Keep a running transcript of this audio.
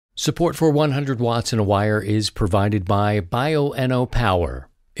Support for 100 Watts in a Wire is provided by Bioenno Power.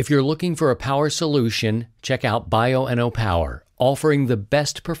 If you're looking for a power solution, check out Bioenno Power, offering the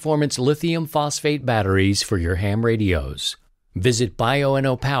best performance lithium phosphate batteries for your ham radios. Visit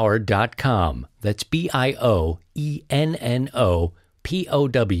bioennopower.com. That's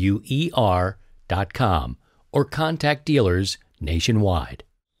BIOENNOPOWER.com, or contact dealers nationwide.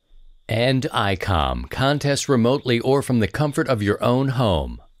 And ICOM, contest remotely or from the comfort of your own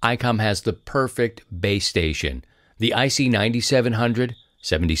home. ICOM has the perfect base station. The IC9700,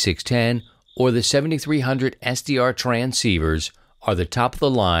 7610, or the 7300 SDR transceivers are the top of the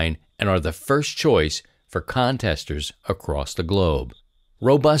line and are the first choice for contesters across the globe.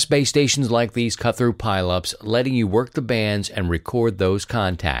 Robust base stations like these cut through pileups, letting you work the bands and record those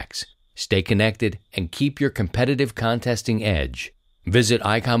contacts. Stay connected and keep your competitive contesting edge. Visit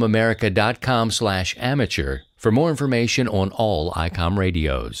icomamerica.com/amateur for more information on all ICOM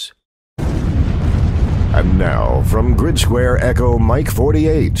radios. And now, from Grid Square Echo Mike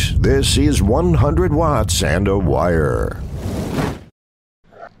 48, this is 100 Watts and a Wire.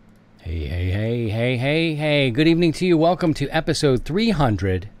 Hey. Good evening to you. Welcome to episode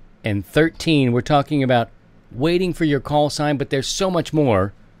 313. We're talking about waiting for your call sign, but there's so much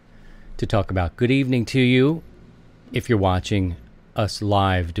more to talk about. Good evening to you. If you're watching us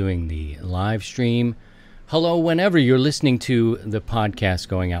live doing the live stream, hello whenever you're listening to the podcast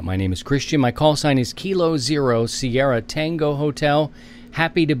going out. My name is Christian. My call sign is Kilo Zero Sierra Tango Hotel.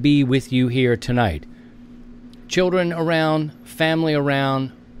 Happy to be with you here tonight. Children around, family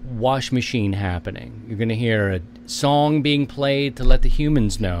around, wash machine happening. You're going to hear a song being played to let the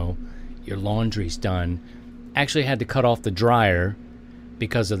humans know your laundry's done. Actually had to cut off the dryer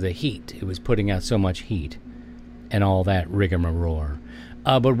because of the heat. It was putting out so much heat and all that rigmarole.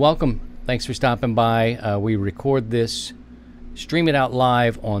 But welcome. Thanks for stopping by. We record this, stream it out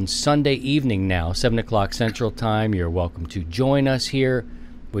live on Sunday evening now, 7 o'clock Central Time. You're welcome to join us here.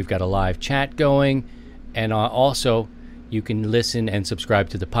 We've got a live chat going. And also, you can listen and subscribe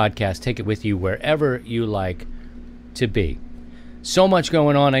to the podcast. Take it with you wherever you like to be. So much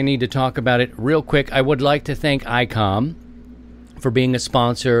going on. I need to talk about it real quick. I would like to thank ICOM for being a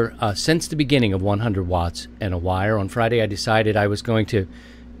sponsor since the beginning of 100 Watts and a Wire. On Friday, I decided I was going to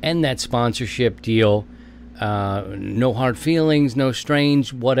end that sponsorship deal. No hard feelings, no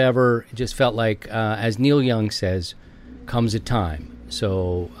strange whatever. It just felt like, as Neil Young says, comes a time.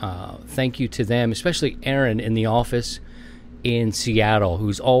 So thank you to them, especially Aaron in the office in Seattle,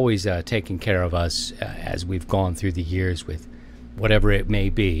 who's always taken care of us as we've gone through the years with whatever it may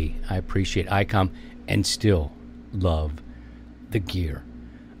be. I appreciate ICOM and still love the gear.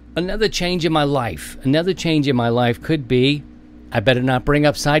 Another change in my life could be, I better not bring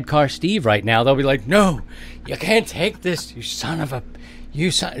up Sidecar Steve right now. They'll be like, no, you can't take this, you son of a...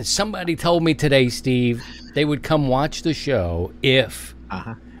 Somebody told me today, Steve, they would come watch the show if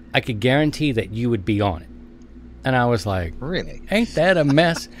I could guarantee that you would be on it. And I was like, really? Ain't that a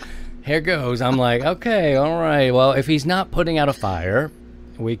mess? Here goes. I'm like, okay, all right. Well, if he's not putting out a fire,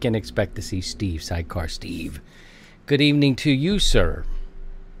 we can expect to see Steve, Sidecar Steve. Good evening to you, sir.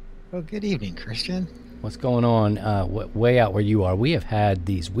 Well, good evening, Christian. What's going on way out where you are? We have had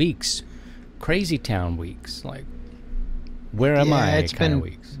these weeks, crazy town weeks. Like, where am I? It's kind been of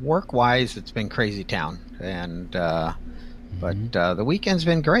weeks. Work-wise, it's been crazy town, and but the weekend's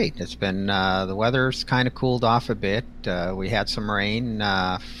been great. It's been the weather's kind of cooled off a bit. We had some rain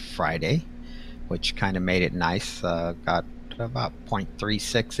Friday, which kind of made it nice. Got about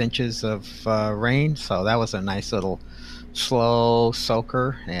 0.36 inches of rain, so that was a nice little slow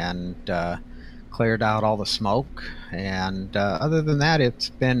soaker, and cleared out all the smoke. And other than that, it's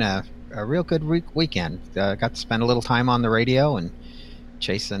been a real good weekend. Got to spend a little time on the radio and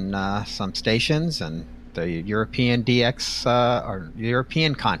chasing some stations, and the European DX or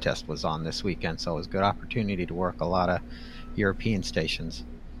European contest was on this weekend, so it was a good opportunity to work a lot of European stations.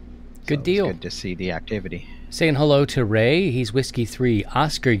 Good deal. Good to see the activity. Saying hello to Ray. He's Whiskey 3.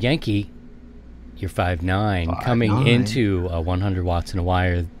 Oscar Yankee, you're 5'9", coming into 100 Watts and a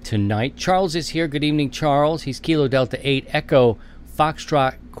Wire tonight. Charles is here. Good evening, Charles. He's Kilo Delta 8 Echo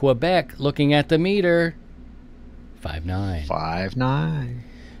Foxtrot Quebec, looking at the meter. 5'9". 5'9".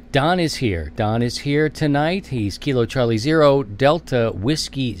 Don is here. Don is here tonight. He's Kilo Charlie 0 Delta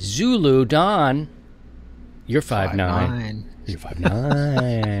Whiskey Zulu. Don, you're 5'9". You're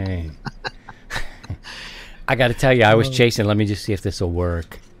 5'9". I got to tell you, I was chasing. Let me just see if this will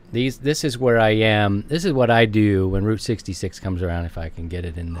work. This is where I am. This is what I do when Route 66 comes around, if I can get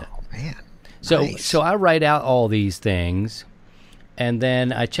it in there. Oh, man. So I write out all these things, and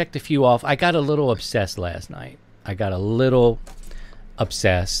then I checked a few off. I got a little obsessed last night. I got a little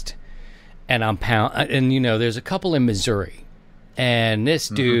obsessed, and I'm and there's a couple in Missouri, and this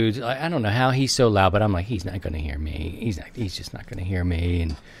dude, I don't know how he's so loud, but I'm like, he's not going to hear me. He's just not going to hear me,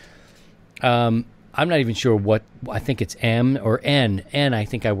 and I'm not even sure what, I think it's M or N. N, I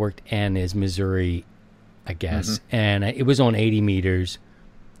think I worked N is Missouri, I guess, and it was on 80 meters.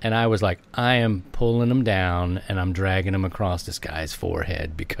 And I was like, I am pulling him down, and I'm dragging him across this guy's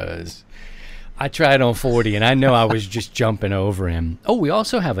forehead because I tried on 40, and I know I was just jumping over him. Oh, we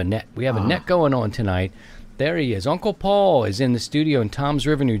also have a net. We have a net going on tonight. There he is. Uncle Paul is in the studio in Toms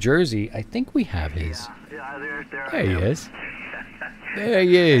River, New Jersey. I think we have his. There he is. There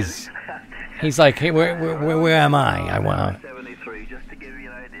he is. He's like, hey, where am I?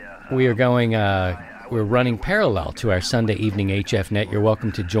 We are going... We're running parallel to our Sunday evening HF net. You're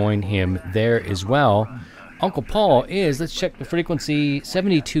welcome to join him there as well. Uncle Paul is, let's check the frequency,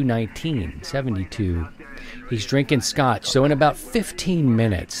 7219, 72. He's drinking scotch. So in about 15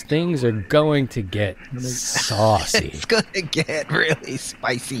 minutes, things are going to get saucy. It's going to get really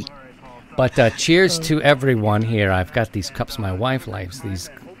spicy. But cheers to everyone here. I've got these cups my wife likes, these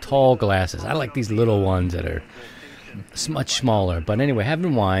tall glasses. I like these little ones that are much smaller, but anyway,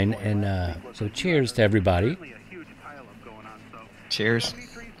 having wine, and so cheers to everybody. Cheers.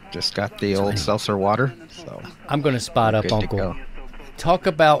 Just got the old seltzer water, so I'm going to spot up Uncle. Talk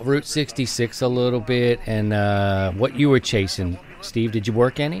about Route 66 a little bit, and what you were chasing. Steve, did you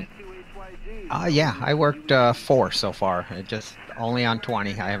work any? Yeah, I worked 4 so far. Just only on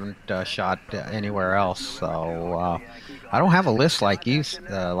 20. I haven't shot anywhere else, so I don't have a list like you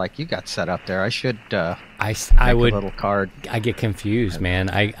got set up there. I should. I would. A little card. I get confused, man.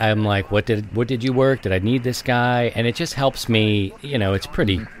 I'm like, what did you work? Did I need this guy? And it just helps me. It's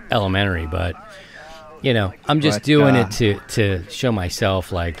pretty elementary, but I'm just doing it to show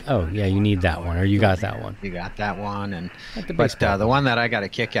myself, like, oh yeah, you need that one, or you got that one. You got that one, and the one that I got a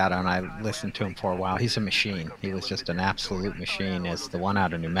kick out on, I listened to him for a while. He's a machine. He was just an absolute machine. Is the one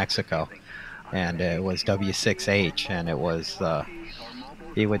out of New Mexico. And it was W6H, and it was,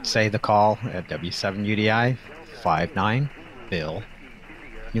 he would say the call at W7UDI, 59, Bill,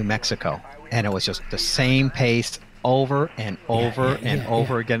 New Mexico. And it was just the same pace over and over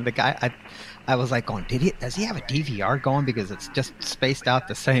over again. The guy, I was like going, does he have a DVR going? Because it's just spaced out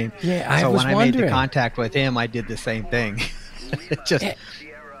the same. Yeah, I was wondering. So when I made the contact with him, I did the same thing.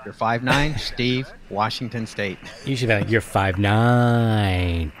 You're 5'9", Steve, Washington State. You should be like, you're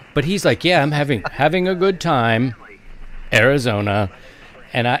 5'9". But he's like, yeah, I'm having a good time, Arizona.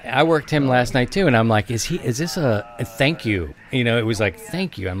 And I worked him last night too, and I'm like, is this a thank you? It was like,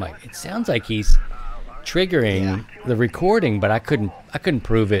 thank you. I'm like, it sounds like he's triggering the recording, but I couldn't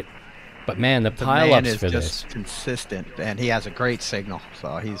prove it. But man, the pile-ups for this. Just consistent, and he has a great signal.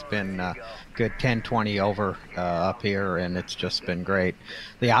 So he's been good 10, 20 over up here, and it's just been great.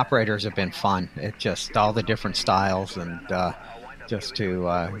 The operators have been fun. It just all the different styles, and just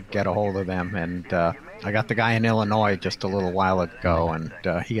to get a hold of them. And I got the guy in Illinois just a little while ago, and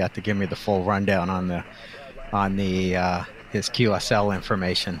he got to give me the full rundown on his QSL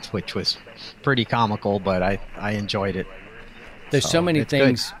information, which was pretty comical, but I enjoyed it. There's so many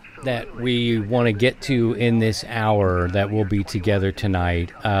things. Good. That we want to get to in this hour that will be together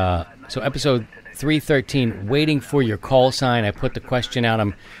tonight. So episode 313, waiting for your call sign. I put the question out.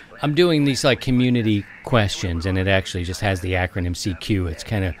 I'm doing these like community questions, and it actually just has the acronym CQ. It's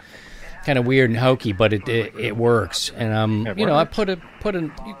kind of weird and hokey, but it works. And I put a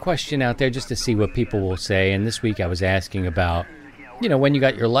question out there just to see what people will say. And this week I was asking about, when you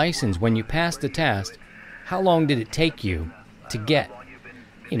got your license, when you passed the test, how long did it take you to get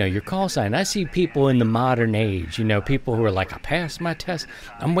your call sign? I see people in the modern age, people who are like, I passed my test,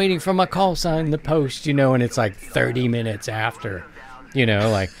 I'm waiting for my call sign in the post, and it's like 30 minutes after,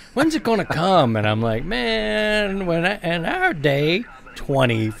 like, when's it going to come? And I'm like, man, in our day,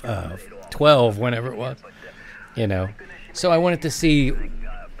 2012, whenever it was, So I wanted to see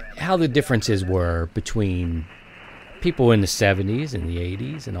how the differences were between people in the 70s and the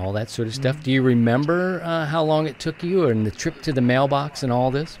 80s and all that sort of stuff. Do you remember how long it took you and the trip to the mailbox and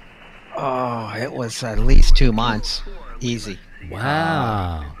all this? Oh, it was at least 2 months. Easy.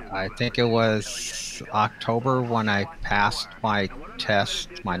 Wow. I think it was October when I passed my test,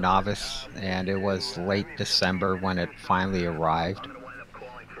 my novice, and it was late December when it finally arrived.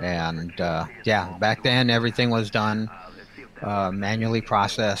 And back then everything was done, manually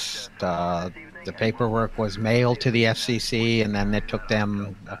processed. The paperwork was mailed to the FCC, and then it took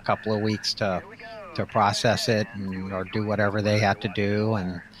them a couple of weeks to process it or do whatever they had to do,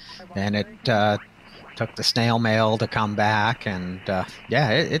 and then it took the snail mail to come back, and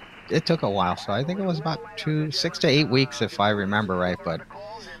it it took a while. So I think it was about 6 to 8 weeks, if I remember right. But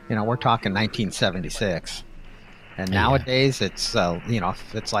we're talking 1976. And nowadays, it's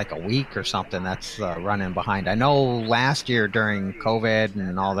if it's like a week or something, that's running behind. I know last year during COVID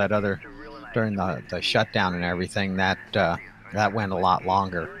and all that during the shutdown and everything, that went a lot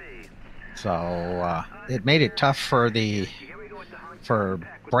longer. So it made it tough for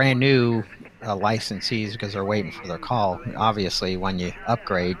brand new licensees, because they're waiting for their call. Obviously, when you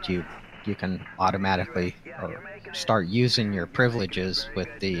upgrade, you can automatically start using your privileges with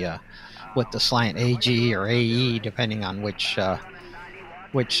the Slant AG or AE, depending on which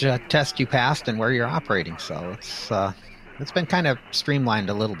test you passed and where you're operating. So it's been kind of streamlined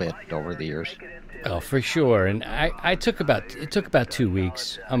a little bit over the years. Oh, for sure. And it took about 2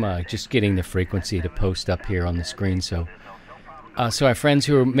 weeks. I'm just getting the frequency to post up here on the screen, so our friends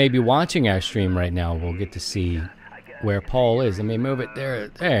who are maybe watching our stream right now will get to see where Paul is. Let me move it there.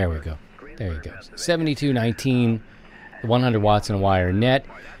 There we go. There he goes. 7219, 100 watts and a wire net.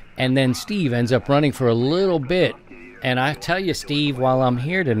 And then Steve ends up running for a little bit. And I tell you, Steve, while I'm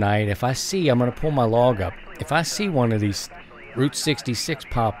here tonight, I'm going to pull my log up. If I see one of these Route 66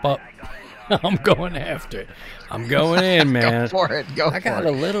 pop up, I'm going after it. I'm going in, man. Go for it. I got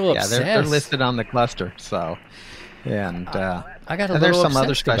a little obsessed. Yeah, they're listed on the cluster. So, and I got a little there's some other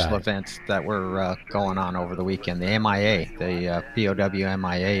obsessed special about it. events that were going on over the weekend. The MIA, the POW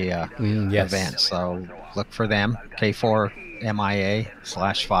MIA yes. event. So look for them. K4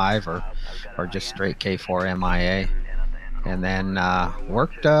 MIA/5 or just straight K4 MIA. And then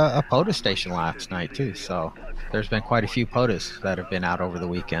worked a POTA station last night too. So there's been quite a few POTAs that have been out over the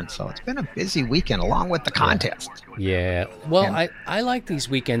weekend. So it's been a busy weekend along with the contest. Yeah. Well, I like these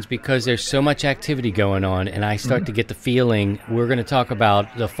weekends because there's so much activity going on, and I start to get the feeling we're going to talk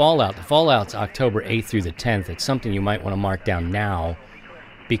about the Fallout. The Fallout's October 8th through the 10th. It's something you might want to mark down now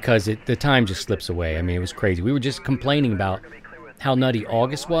because the time just slips away. I mean, it was crazy. We were just complaining about how nutty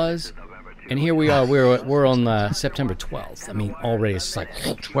August was, and here we are. We're on September 12th. I mean, already it's like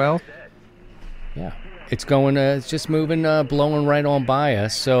 12. Yeah. It's going. It's just moving, blowing right on by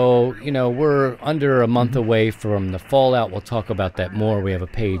us. So, we're under a month away from the Fallout. We'll talk about that more. We have a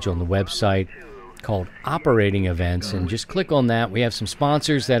page on the website called Operating Events, and just click on that. We have some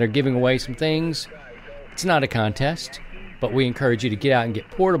sponsors that are giving away some things. It's not a contest, but we encourage you to get out and get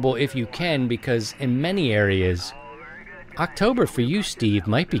portable if you can, because in many areas, October for you, Steve,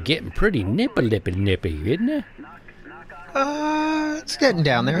 might be getting pretty nippy, isn't it? It's getting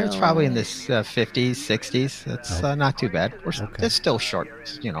down there. It's probably in the 50s, 60s. It's not too bad. It's still short,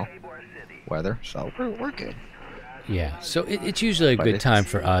 weather, so we're good. Yeah, so it's usually a good time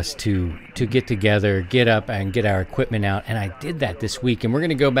for us to get together, get up, and get our equipment out. And I did that this week, and we're going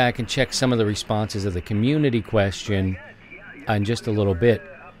to go back and check some of the responses of the community question in just a little bit.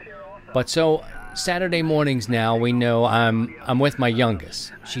 But so Saturday mornings now, we know I'm with my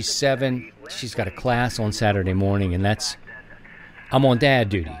youngest. She's 7. She's got a class on Saturday morning, and I'm on dad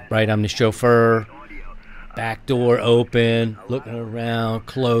duty, right? I'm the chauffeur, back door open, looking around,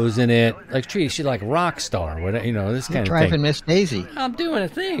 closing it. Like, she's like a rock star, this kind of thing. Driving Miss Daisy. I'm doing a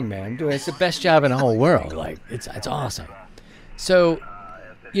thing, man. It's the best job in the whole world. Like, it's awesome. So,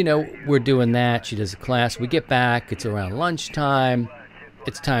 we're doing that. She does a class. We get back. It's around lunchtime.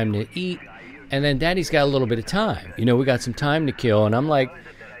 It's time to eat. And then Daddy's got a little bit of time. We got some time to kill. And I'm like,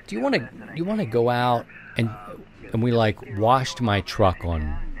 do you want to go out? And we washed my truck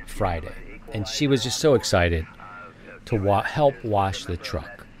on Friday. And she was just so excited to help wash the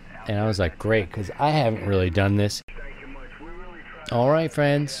truck. And I was like, great, because I haven't really done this. All right,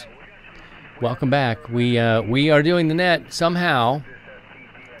 friends. Welcome back. We are doing the net somehow.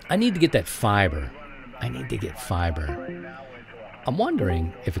 I need to get that fiber. I'm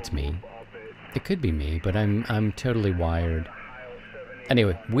wondering if it's me. It could be me, but I'm totally wired.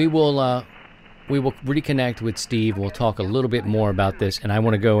 Anyway, we will reconnect with Steve. We'll talk a little bit more about this, and I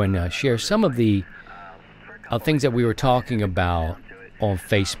want to go and share some of the things that we were talking about on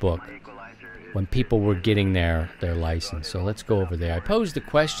Facebook when people were getting their license. So let's go over there. I posed the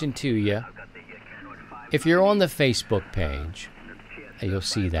question to you. If you're on the Facebook page, you'll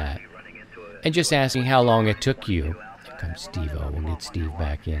see that. And just asking how long it took you. Here comes Steve-O. We'll get Steve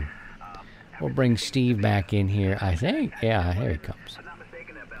back in. We'll bring Steve back in here, I think. Yeah, here he comes.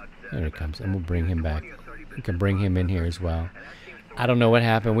 There he comes, and we'll bring him back. We can bring him in here as well. I don't know what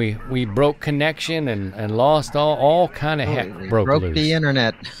happened. We broke connection and lost all kind of heck broke loose. The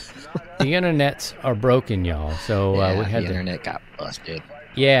internet. The internets are broken, y'all. So we had the internet got busted.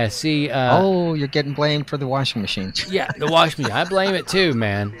 Yeah, see. You're getting blamed for the washing machine. Yeah, the washing machine. I blame it too,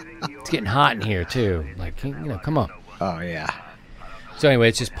 man. It's getting hot in here too. Like, come on. Oh yeah. So anyway,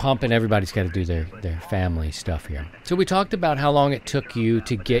 it's just pumping. Everybody's got to do their family stuff here. So we talked about how long it took you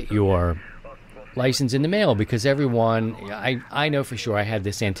to get your license in the mail, because everyone, I know for sure I had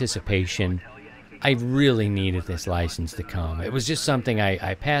this anticipation. I really needed this license to come. It was just something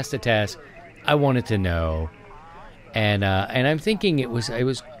I passed the test. I wanted to know. And I'm thinking it was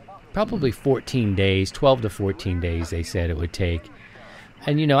probably 14 days, 12 to 14 days they said it would take.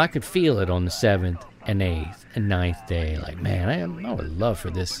 And, I could feel it on the 7th and 8th and 9th day. Like, man, I would love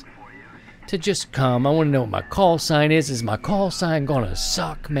for this to just come. I want to know what my call sign is. Is my call sign going to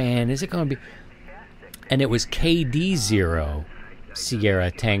suck, man? Is it going to be... And it was KD0,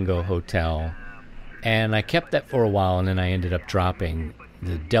 Sierra Tango Hotel. And I kept that for a while, and then I ended up dropping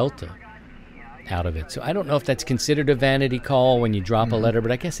the Delta out of it. So I don't know if that's considered a vanity call when you drop a letter,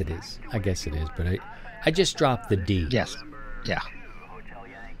 but I guess it is. But I just dropped the D. Yes. Yeah.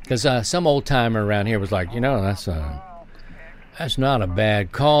 Because some old-timer around here was like, that's not a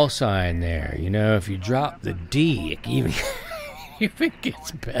bad call sign there. If you drop the D, it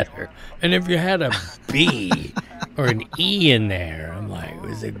gets better. And if you had a B or an E in there, I'm like,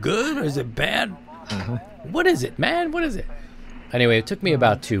 is it good or is it bad? What is it, man? What is it? Anyway, it took me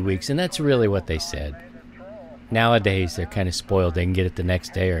about 2 weeks, and that's really what they said. Nowadays, they're kind of spoiled. They can get it the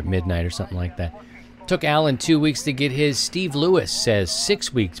next day or at midnight or something like that. Took Alan 2 weeks to get his. Steve Lewis says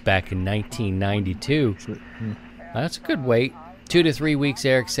 6 weeks back in 1992. That's a good wait. 2 to 3 weeks,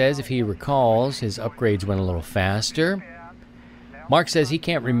 Eric says. If he recalls, his upgrades went a little faster. Mark says he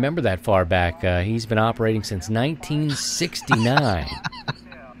can't remember that far back. He's been operating since 1969.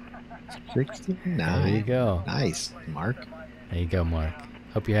 69. There you go. Nice, Mark. There you go, Mark.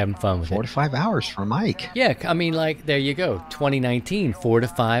 Hope you're having fun with 4 to 5 hours for Mike. Yeah, I mean, there you go. 2019, 4 to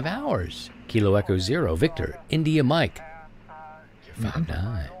 5 hours. Kilo Echo 0, Victor, India Mike. You're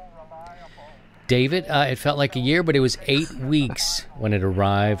 5'9". David, it felt like a year, but it was 8 weeks when it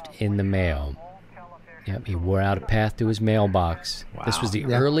arrived in the mail. Yep, he wore out a path to his mailbox. Wow. This was the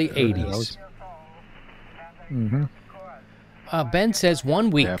early 80s. Ben says 1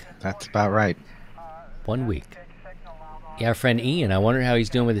 week. Yeah, that's about right. 1 week. Yeah, our friend Ian, I wonder how he's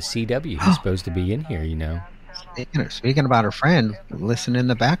doing with the CW. He's supposed to be in here, Speaking about our friend, listen in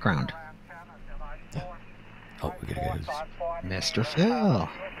the background. Oh, we gotta go. Mr. Phil.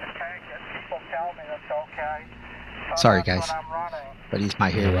 Sorry, guys. But he's my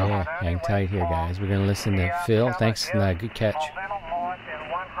hero. Yeah, hang tight here, guys. We're going to listen to Phil. Thanks. Good catch. A little more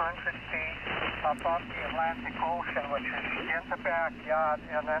than 100 feet above the Atlantic Ocean, which is in the backyard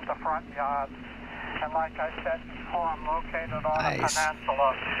and in the front yard. And like I said before, I'm located on a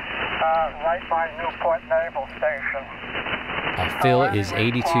peninsula right by Newport Naval Station. Phil is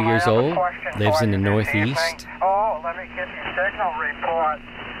 82 years old, lives in the Northeast. Let me give you signal report.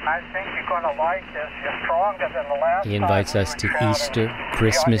 I think you're going to like this. You're stronger than the last. He invites us to Easter,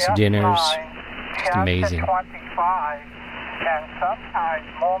 Christmas dinners. Just amazing. 25, and sometimes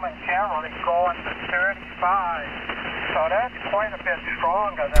momentarily going to 35. So that's quite a bit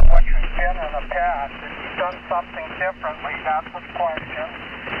stronger than what you've been in the past. If you've done something differently, that's the question.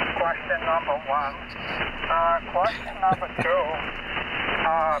 Question number one. Question number two.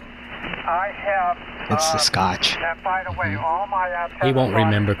 I have... It's the Scotch. And by the way, all my antennas... He won't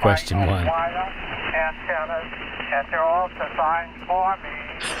remember question one. Antennas, and they're all designed for me.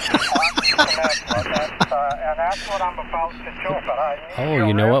 And that's what I'm about to do, but I need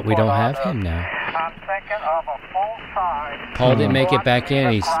you know what? We don't have him now. I'm thinking of a full-size... Paul didn't make it back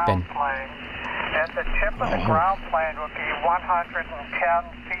in. He's been... And the tip of the ground plane would be 110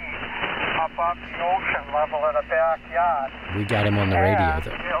 feet above the ocean level in the backyard. We got him on the radio,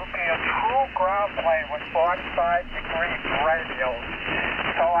 though. It'll be a true ground plane with 45-degree radio.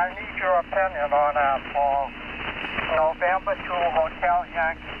 So I need your opinion on that, Paul. November 2, Hotel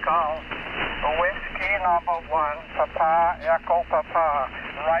Yankee Golf. Whiskey number 1, Papa, Echo Papa,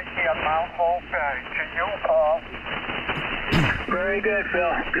 right here at Mount Hope Bay. To you, Paul. Very good, Phil.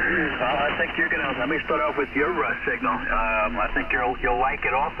 I think you're gonna. Let me start off with your signal. I think you'll like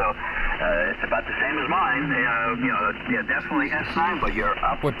it also. It's about the same as mine. Definitely S9, but you're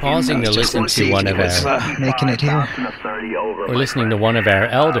up. We're pausing to listen to one of our. Making it here. We're listening to one of our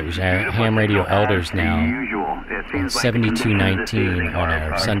elders, our ham radio elders now. 7219 on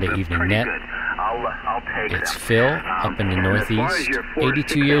our Sunday evening net. It's Phil up in the Northeast,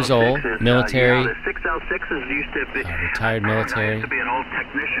 82 years old, military, retired military hero.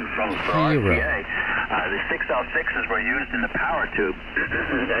 The 6L6s were used in the power tube,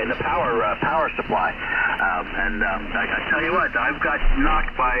 in the power supply. I tell you what, I've got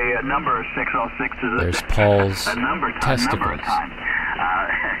knocked by a number of 6L6s. There's Paul's testicles.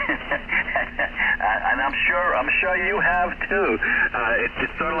 I and I'm sure you have too. It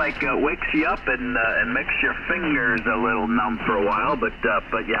sort of like wakes you up and makes your fingers a little numb for a while, but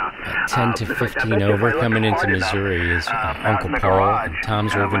yeah. 10 to 15 over coming into Missouri is Uncle Paul in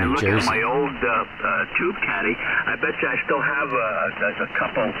Toms River, New Jersey. My old tube caddy. I bet you I still have a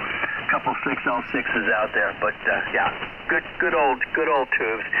couple 6L6s out there, but yeah, good old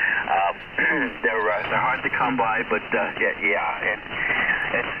tubes. They're hard to come by, but yeah,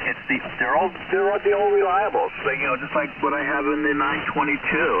 they're all the old reliables. But, just like what I have in the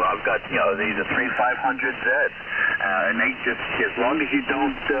 922. I've got the 3500Zs, and they just, as long as you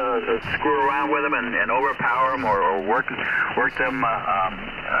don't screw around with them and overpower them or work them on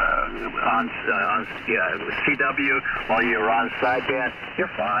CW while you're on sideband,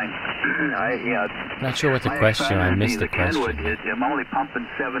 you're fine. Not sure what the question. I missed the question. I'm only pumping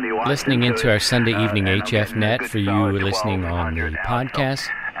 70 watts. Listening into our Sunday evening HFnet for you listening on the podcast.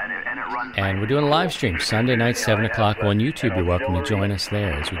 And we're doing a live stream Sunday night, 7 o'clock on YouTube. You're welcome to join us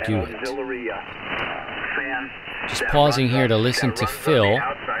there as we do it. Just pausing here to listen to Phil. There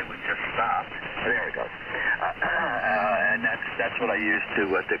we go. And that's what I use to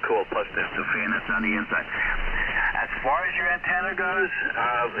cool, plus the fan that's on the inside. As far as your antenna goes,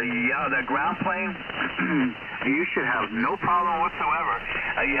 the ground plane, you should have no problem whatsoever.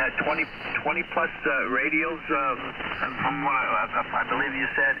 You had 20 plus radios, from what I believe you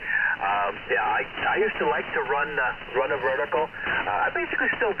said. I used to like to run a vertical. I basically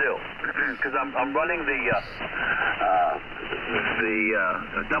still do, because I'm running the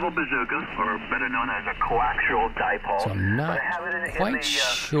double bazooka, or better known as a coaxial dipole. So I'm not quite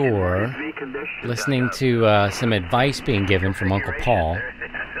sure. Listening to some advice being given from Uncle Paul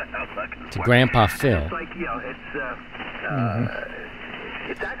to Grandpa Phil.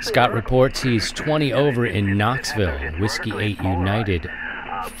 Scott reports he's 20 over in Knoxville, Whiskey 8 United,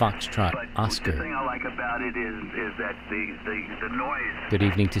 Foxtrot Oscar. The thing I like about it is that the noise. Good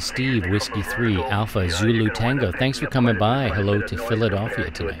evening to Steve, Whiskey 3, Alpha Zulu Tango. Thanks for coming by. Hello to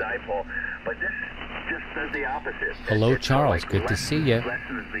Philadelphia tonight. Hello, Charles. Good to see you.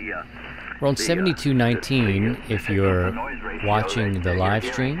 We're on 7219 if you're watching the live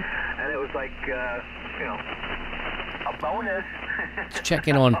stream. And it was like, a bonus. Let's check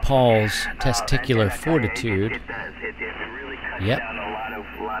in on Paul's testicular fortitude. It does. It really cuts Yep. down a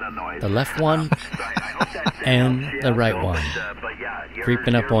lot of noise. The left one and the right one.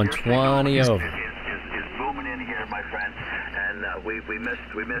 Creeping up on 20 over. Is booming in here, my friend. And we missed.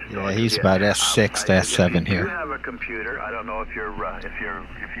 Yeah, he's about S6 to S7 here. You have a computer. I don't know if you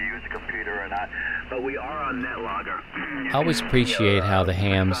use a computer or not, but we are on NetLogger. I always appreciate how the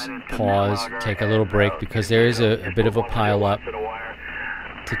hams pause, take a little break, because there is a bit of a pile up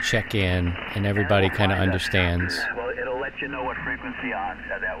to check in, and everybody kind of understands. Well, it'll let you know what frequency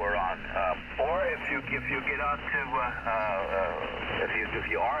that we're on, or if you get onto if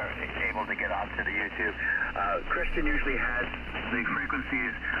you are able to get onto the YouTube, Christian usually has the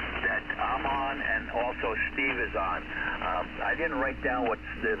frequencies that I'm on, and also Steve is on. I didn't write down what's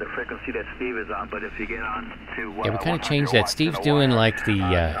the frequency that Steve is on, but if you get on to Yeah, we kind of changed that. Steve's doing like the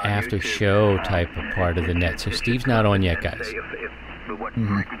after show type of part of the net, so Steve's not on yet, guys. What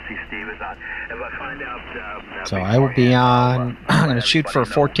frequency Steve is on. If I find out, So I will be on. I'm going to shoot for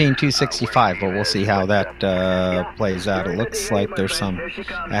 14265, but we'll see how that plays out. It looks like there's some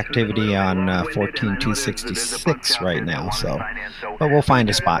activity on 14266 right now. So, but we'll find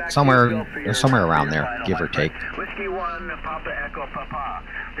a spot somewhere around there, give or take. Whiskey 1, Papa Echo Papa.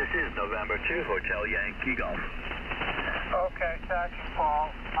 This is November 2, Hotel Yankee Golf. Okay, thank you, Paul.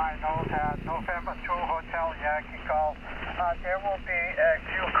 I know that November 2 Hotel Yankee Golf. There will be a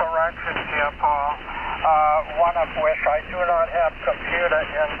few corrections here, Paul. One of which I do not have computer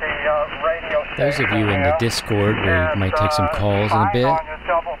in the radio station. Those of you in the Discord, we might take some calls in a bit. On your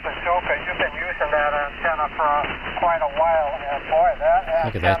double bazooka, you've been using that antenna for quite a while, and boy, that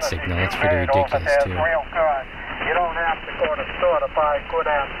Look at that signal. That's pretty ridiculous, too. Real good. You don't have to go to the store to buy good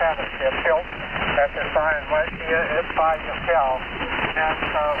antennas. They're built at the sign right here. It's by yourself. And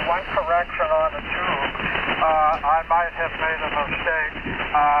one correction on the tube, I might have made a mistake.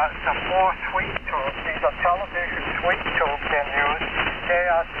 The 4 sweep tubes, these are television sweep tubes in use. They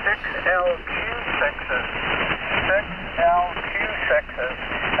are 6LQ6s. 6LQ6s.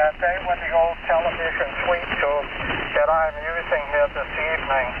 And they were the old television sweep tubes that I'm using here this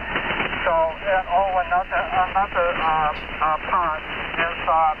evening. So, another part is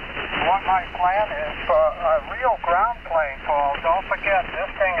what my plan is for a real ground plane, Paul. Don't forget,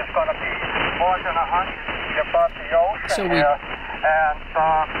 this thing is going to be more than 100 feet above the ocean So here. And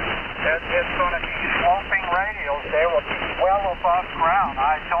It's going to be sloping radials. They will be well above ground.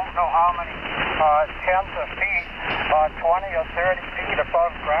 I don't know how many tens of feet, 20 or 30 feet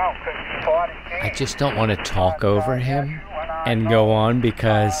above ground, could be 40 feet. I just don't want to talk over him and go on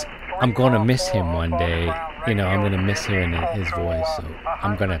because I'm going to miss him one day. You know, I'm going to miss hearing his voice, so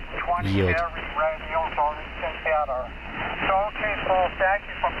I'm going to yield. So, okay, Paul, thank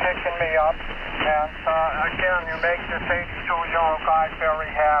you for picking me up. And again, you make this 82-year-old guy very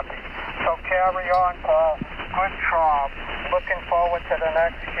happy. So carry on, Paul. Good job. Looking forward to the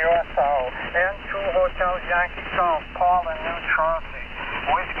next QSO. N2 Hotel Yankee Golf, Paul in New Jersey.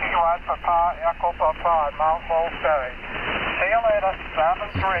 Whiskey Rod Papa, Echo Papa, Mount Wolfberry. See you later.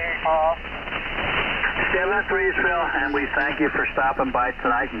 7-3, Paul. 7-3, Phil, and we thank you for stopping by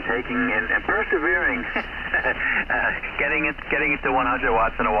tonight and taking and persevering, getting it to 100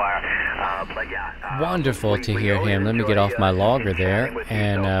 watts in a wire. But yeah, wonderful to hear him. Let me get off my logger there,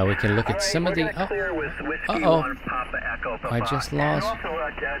 and we can look at some of the. I just lost.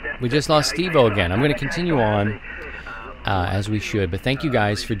 We just lost Steve-O again. I'm going to continue on as we should, but thank you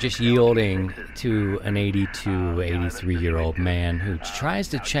guys for just yielding to an 82, 83-year-old man who tries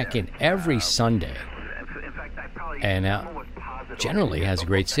to check in every Sunday. And generally has a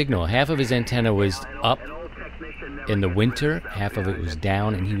great signal. Half of his antenna was up in the winter, half of it was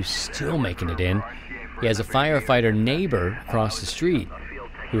down, and he was still making it in. He has a firefighter neighbor across the street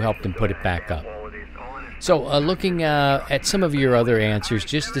who helped him put it back up. So looking at some of your other answers,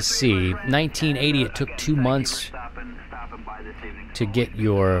 just to see, 1980, it took 2 months to get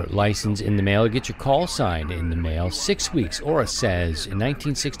your license in the mail, get your call sign in the mail. 6 weeks, Aura says. In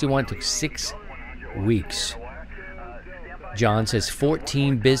 1961, it took 6 weeks. John says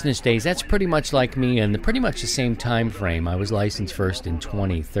 14 business days. That's pretty much like me, and pretty much the same time frame. I was licensed first in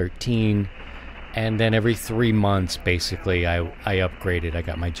 2013, and then every 3 months, basically, I upgraded. I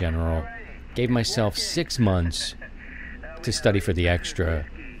got my general. Gave myself 6 months to study for the extra,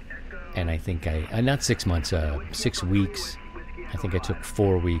 and I think not 6 months, 6 weeks. I think I took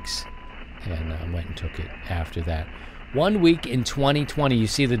 4 weeks, and I went and took it after that. 1 week in 2020. You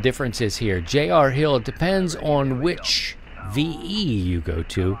see the differences here. J.R. Hill, it depends on which VE you go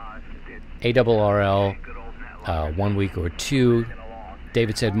to. ARRL, 1 week or 2.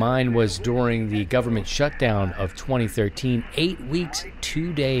 David said mine was during the government shutdown of 2013. 8 weeks,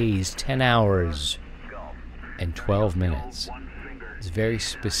 2 days, 10 hours, and 12 minutes. It's very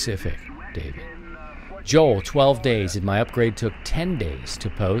specific, David. Joel, 12 days, and my upgrade took 10 days to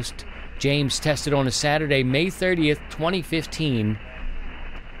post. James tested on a Saturday, May 30th, 2015.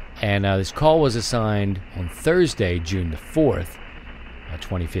 And this call was assigned on Thursday, June the 4th,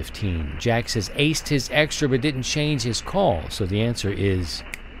 2015. Jack says aced his extra but didn't change his call. So the answer is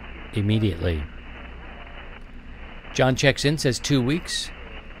immediately. John checks in, says 2 weeks.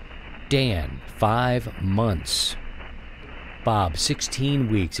 Dan, 5 months. Bob,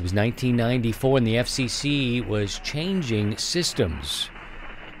 16 weeks. It was 1994, and the FCC was changing systems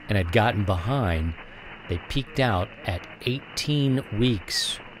and had gotten behind. They peaked out at 18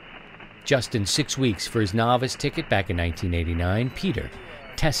 weeks. Justin, 6 weeks for his novice ticket back in 1989. Peter,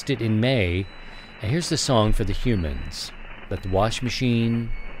 tested in May. And here's the song for the humans. That the wash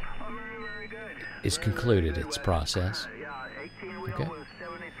machine is concluded its process. Okay.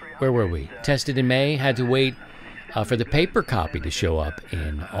 Where were we? Tested in May. Had to wait for the paper copy to show up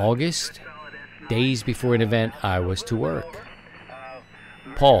in August. Days before an event, I was to work.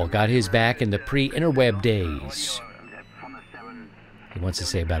 Paul got his back in the pre-interweb days. He wants to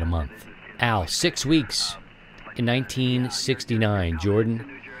say about a month. Al, 6 weeks in 1969.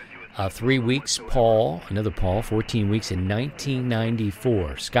 Jordan, 3 weeks. Paul, another Paul, 14 weeks in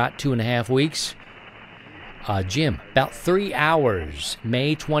 1994. Scott, 2.5 weeks. Jim, about 3 hours,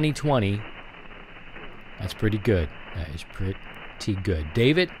 May 2020. That's pretty good. That is pretty good.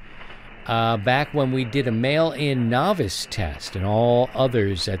 David, back when we did a mail-in novice test and all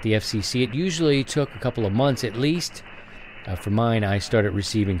others at the FCC, it usually took a couple of months at least. For mine, I started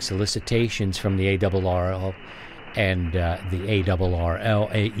receiving solicitations from the ARRL and the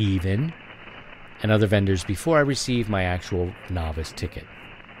ARRL even, and other vendors before I received my actual novice ticket.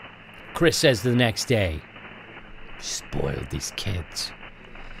 Chris says the next day, spoiled these kids.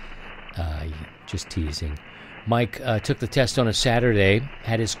 Just teasing. Mike took the test on a Saturday,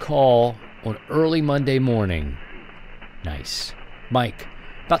 had his call on early Monday morning. Nice. Mike,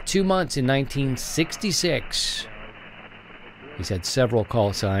 about 2 months in 1966. He's had several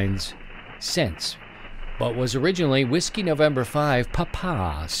call signs since, but was originally Whiskey November 5,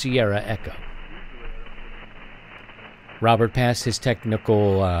 Papa, Sierra Echo. Robert passed his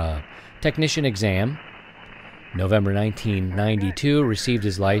technician exam November 1992, received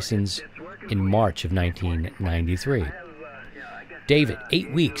his license in March of 1993. David,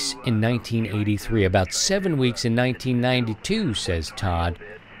 8 weeks in 1983, about 7 weeks in 1992, says Todd.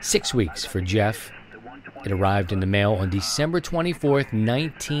 6 weeks for Jeff. It arrived in the mail on December 24th,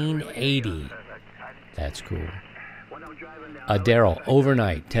 1980. That's cool. Daryl,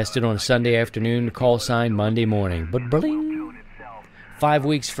 overnight, tested on a Sunday afternoon, call sign Monday morning. But bling! 5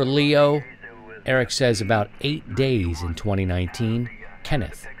 weeks for Leo. Eric says about 8 days in 2019.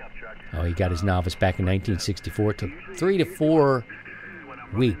 Kenneth, oh, he got his novice back in 1964. It took 3 to 4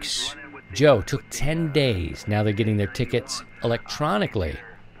 weeks. Joe, took 10 days. Now they're getting their tickets electronically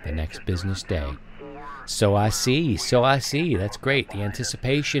the next business day. So I see. That's great. The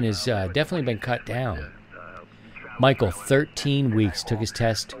anticipation has definitely been cut down. Michael, 13 weeks, took his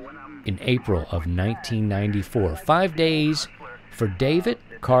test in April of 1994. 5 days for David.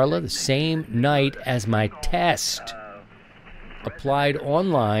 Carla, the same night as my test. Applied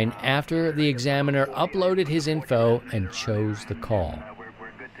online after the examiner uploaded his info and chose the call.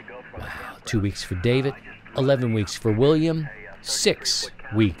 Wow. 2 weeks for David, 11 weeks for William, 6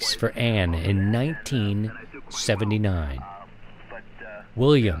 weeks for Anne in 1979.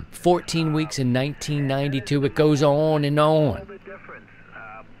 William, 14 weeks in 1992. It goes on and on.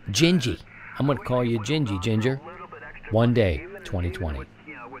 Gingy, I'm going to call you Gingy, Ginger. 1 day, 2020.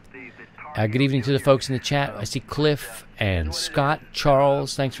 Good evening to the folks in the chat. I see Cliff and Scott.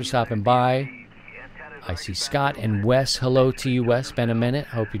 Charles, thanks for stopping by. I see Scott and Wes. Hello to you, Wes. Been a minute.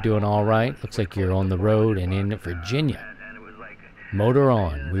 Hope you're doing all right. Looks like you're on the road and in Virginia. Motor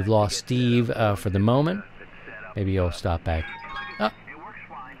on. We've lost Steve for the moment. Maybe he'll stop back. Oh,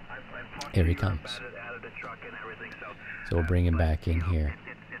 here he comes. So we'll bring him back in here.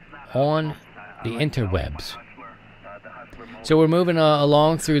 On the interwebs. So we're moving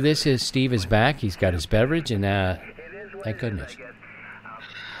along through this as Steve is back. He's got his beverage, and thank goodness.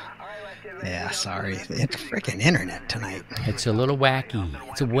 Yeah, sorry. It's freaking internet tonight. It's a little wacky.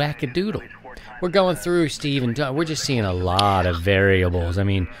 It's a wackadoodle. We're going through, Steve, and we're just seeing a lot of variables. I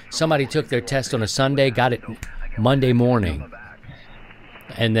mean, somebody took their test on a Sunday, got it Monday morning.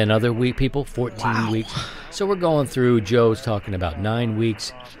 And then other people, 14 weeks. So we're going through. Joe's talking about 9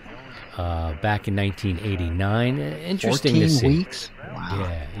 weeks back in 1989. Interesting to see. 14 weeks?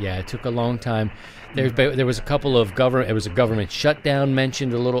 Wow. Yeah, it took a long time. There was a couple of it was a government shutdown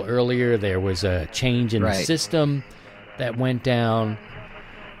mentioned a little earlier. There was a change in the system that went down.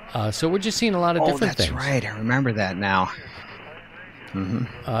 So we're just seeing a lot of different things. Oh, that's right. I remember that now. Mm-hmm.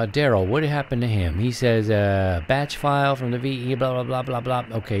 Daryl, what happened to him? He says, batch file from the VE, blah, blah, blah, blah, blah.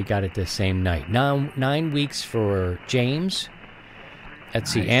 Okay, got it the same night. 9 weeks for James.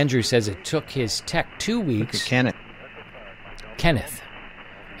 Let's see. Andrew says it took his tech 2 weeks. Kenneth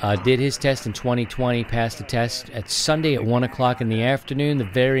did his test in 2020, passed the test at Sunday at 1 o'clock in the afternoon. The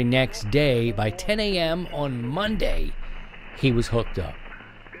very next day, by 10 a.m. on Monday, he was hooked up.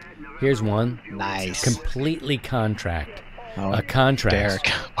 Here's one. Nice. Completely contract. A contrast.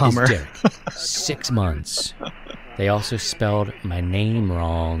 Derek. Bummer. Derek. 6 months. They also spelled my name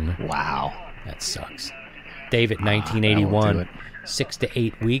wrong. Wow. That sucks. David, 1981, 6 to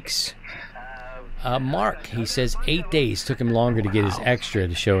 8 weeks. Mark, he says 8 days. Took him longer to get his extra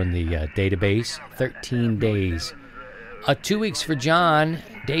to show in the database. 13 days. 2 weeks for John.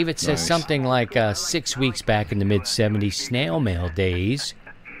 David says something like 6 weeks back in the mid-'70s, snail mail days.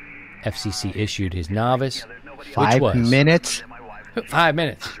 FCC issued his novice. 5 minutes? 5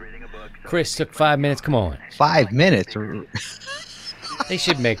 minutes. Chris took 5 minutes. Come on. 5 minutes? They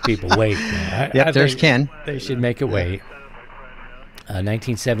should make people wait. Yep, there's Ken. They should make it wait.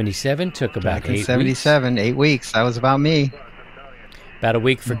 1977 took about 8 weeks. 1977, 8 weeks. That was about me. About a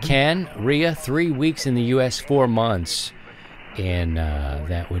week for Ken. Rhea, 3 weeks in the U.S., 4 months. And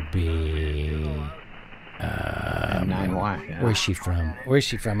that would be... Where's she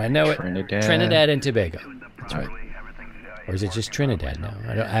from? I know Trinidad. it. Trinidad and Tobago. That's right. Or is it just Trinidad now?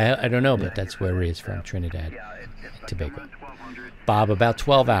 I don't know, but that's where Rhea's from, Trinidad and Tobago. Bob, about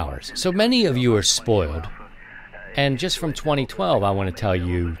 12 hours. So many of you are spoiled. And just from 2012, I want to tell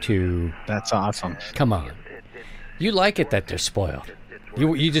you to... That's awesome. Come on. You like it that they're spoiled.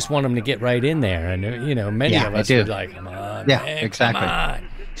 You just want them to get right in there. And, many of us would like, come on, man, exactly. Come on.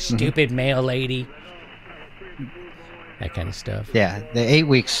 Stupid male lady. That kind of stuff. Yeah, the 8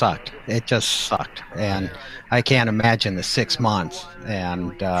 weeks sucked. It just sucked. And I can't imagine the 6 months.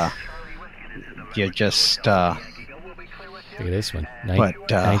 And you just... Look at this one.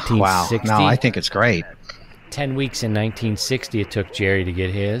 1960. Wow. No, I think it's great. 10 weeks in 1960 it took Jerry to get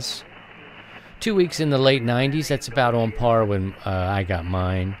his. 2 weeks in the late 90s. That's about on par when I got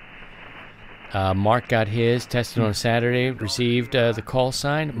mine. Mark got his, tested on Saturday, received the call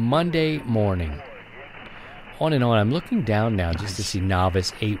sign Monday morning. On and on. I'm looking down now just to see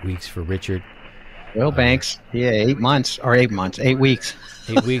novice, 8 weeks for Richard. Will Banks, 8 months, or 8 months, 8 weeks.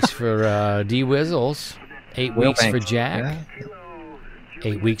 8 weeks for D Wizzles. 8 Will weeks for Banks, Jack. yeah.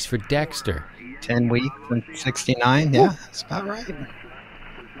 8 weeks for Dexter. 10 weeks and 69. Yeah, that's about right.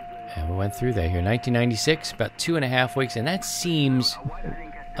 And we went through that here. 1996, about 2.5 weeks, and that seems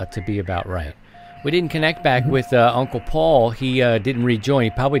to be about right. We didn't connect back with Uncle Paul. He didn't rejoin. He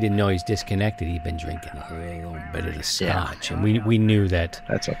probably didn't know he's disconnected. He'd been drinking a little bit of the scotch, and we knew that.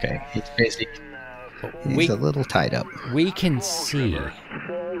 That's okay. He's busy. He's a little tied up. We can see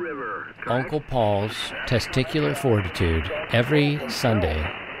Uncle Paul's testicular fortitude every Sunday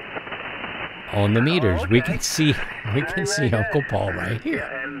on the meters. We can see Uncle Paul right here.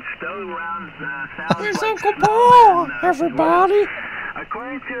 Where's Uncle Paul, everybody?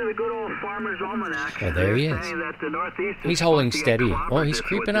 According to the good old Farmer's Almanac, Oh, there he is. He's holding steady. Oh, he's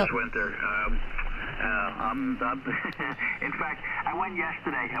creeping up. Winter. In fact, I went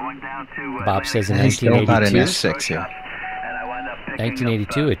yesterday. I went down to. Bob says in He's still about an 1982. S6 here.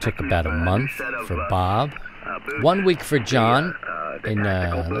 1982, it took about a month for Bob. 1 week for John. And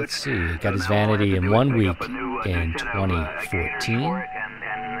let's see, he got his vanity in 1 week in 2014.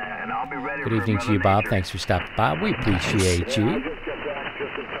 Good evening to you, Bob. Thanks for stopping by. We appreciate you.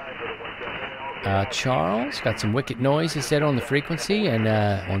 Charles got some wicked noise, he said, on the frequency. And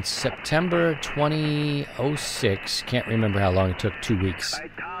on September 2006, can't remember how long it took, 2 weeks.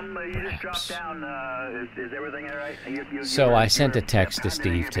 Perhaps. So I sent a text to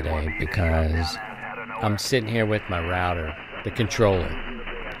Steve today because I'm sitting here with my router, the controller,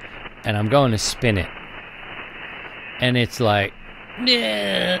 and I'm going to spin it. And it's like,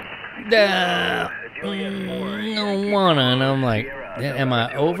 don't wanna. And I'm like, am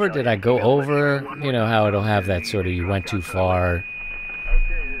I over? Did I go over? You know how it'll have that sort of, you went too far.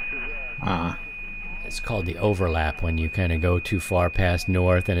 It's called the overlap, when you kind of go too far past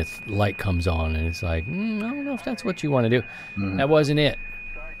north and its light comes on and it's like, I don't know if that's what you want to do. That wasn't it.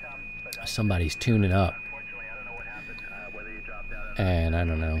 Somebody's tuning up. And I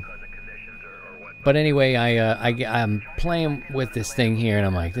don't know. But anyway, I'm playing with this thing here, and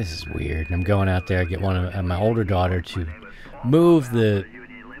I'm like, this is weird. And I'm going out there, I get one of my older daughter to move the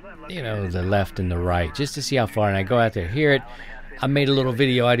left and the right, just to see how far. And I go out there, hear it. I made a little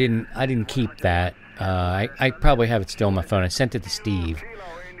video. I didn't keep that. I probably have it still on my phone. I sent it to Steve,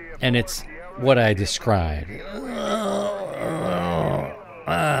 and it's what I described.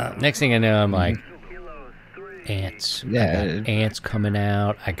 Next thing I know, I'm like, ants. Yeah. I got ants coming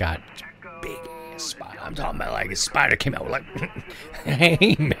out. I got big ass spider. I'm talking about like a spider came out like,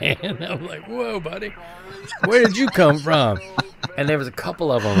 hey man. I'm like, whoa, buddy, where did you come from? And there was a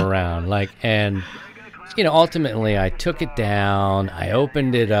couple of them around, and ultimately I took it down. I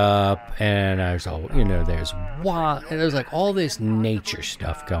opened it up, and I was all, there's like all this nature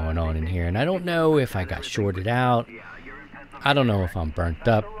stuff going on in here, and I don't know if I got shorted out. I don't know if I'm burnt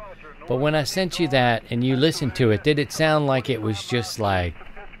up. But when I sent you that and you listened to it, did it sound like it was just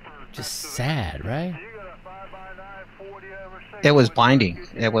sad, right? It was binding.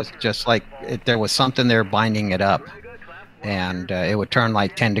 It was just like there was something there binding it up. And it would turn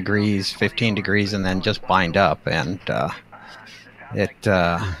like 10 degrees, 15 degrees, and then just bind up. And God, it'd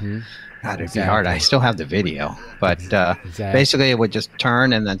be hard. I still have the video. But basically it would just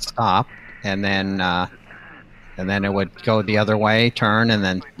turn and then stop. And then it would go the other way, turn, and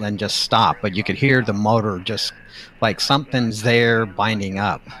then just stop. But you could hear the motor just like something's there binding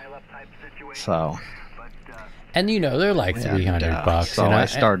up. So. And they're like $300. So and I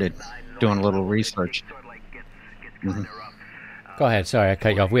started doing a little research. Mm-hmm. Go ahead. Sorry, I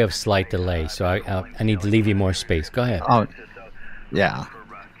cut you off. We have a slight delay, so I need to leave you more space. Go ahead. Oh, yeah.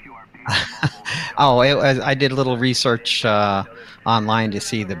 I did a little research online to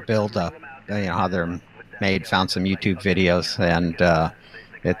see the build-up, how they're made. Found some YouTube videos, and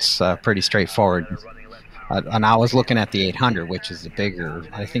it's pretty straightforward. And I was looking at the 800, which is the bigger.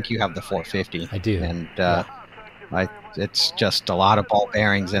 I think you have the 450. I do. And it's just a lot of ball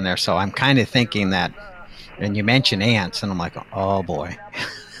bearings in there, so I'm kind of thinking that. And you mentioned ants, and I'm like, oh boy.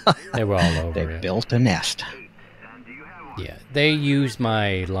 They were all over They it. built a nest. Yeah, they used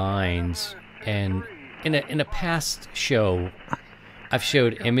my lines, and in a past show, I've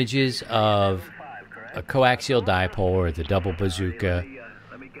showed images of a coaxial dipole or the double bazooka,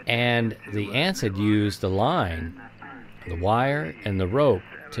 and the ants had used the line, the wire, and the rope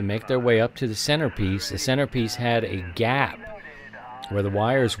to make their way up to the centerpiece. The centerpiece had a gap where the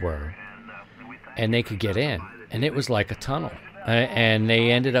wires were, and they could get in, and it was like a tunnel. And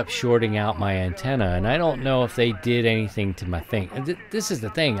they ended up shorting out my antenna, and I don't know if they did anything to my thing. This is the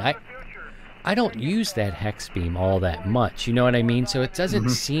thing. I don't use that hex beam all that much, you know what I mean? So it doesn't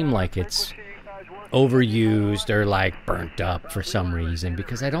seem like it's overused or like burnt up for some reason,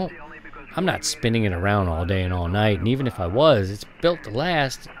 because I'm not spinning it around all day and all night, and even if I was, it's built to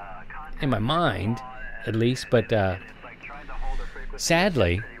last in my mind, at least. But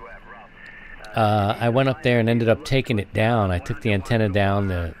sadly, I went up there and ended up taking it down. I took the antenna down.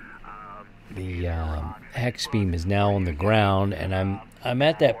 The hex beam is now on the ground, and I'm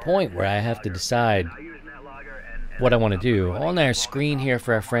at that point where I have to decide what I want to do. On our screen here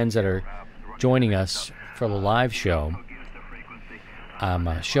for our friends that are joining us for the live show,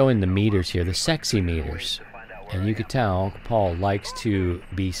 I'm showing the meters here, the sexy meters. And you can tell Uncle Paul likes to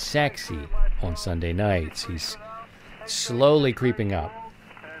be sexy on Sunday nights. He's slowly creeping up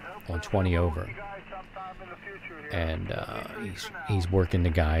on 20 over. And he's working the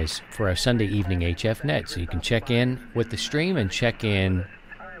guys for our Sunday evening HF net. So you can check in with the stream and check in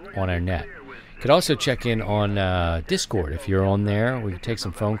on our net. You could also check in on Discord if you're on there. We can take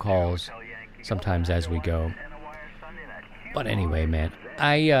some phone calls sometimes as we go. But anyway, man,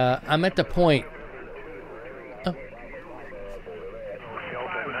 I'm at the point. Oh.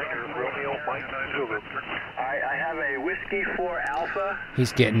 I have a Whiskey 4 Alpha.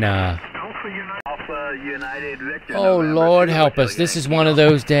 He's getting Alpha United Victor. Oh, Lord help us. This is one of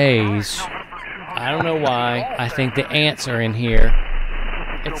those days. I don't know why. I think the ants are in here.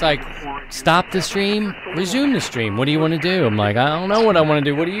 It's like, stop the stream, resume the stream. What do you want to do? I'm like, I don't know what I want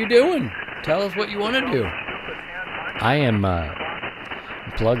to do. What are you doing? Tell us what you want to do. I am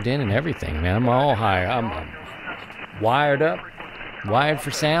plugged in and everything, man. I'm all high. I'm wired up, wired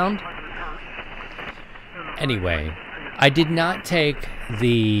for sound. Anyway, I did not take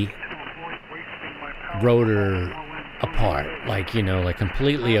the rotor apart, like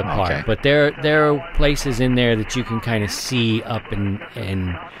completely apart. Okay. But there are places in there that you can kind of see up and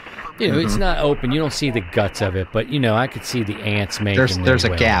it's not open. You don't see the guts of it, but I could see the ants making There's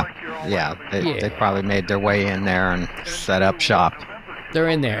their a way. gap. Yeah, they probably made their way in there and set up shop. They're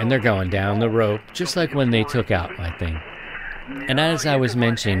in there, and they're going down the rope, just like when they took out my thing. And as I was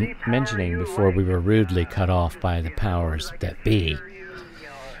mentioning before we were rudely cut off by the powers that be,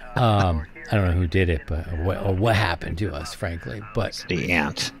 I don't know who did it, but or what happened to us, frankly. But The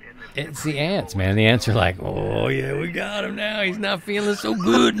ants. it's the ants, man. The ants are like, oh, yeah, we got him now. He's not feeling so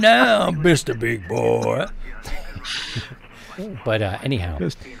good now, Mr. Big Boy. But anyhow,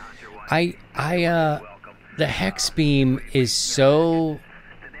 the hex beam is so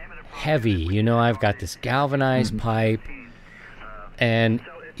heavy. I've got this galvanized pipe, and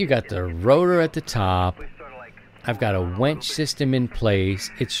you got the rotor at the top. I've got a winch system in place.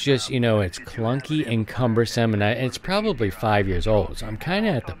 It's just, it's clunky and cumbersome, and it's probably 5 years old. So I'm kind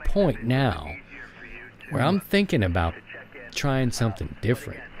of at the point now where I'm thinking about trying something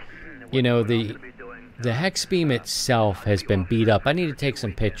different. The hex beam itself has been beat up. I need to take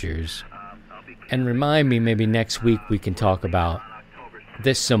some pictures and remind me maybe next week we can talk about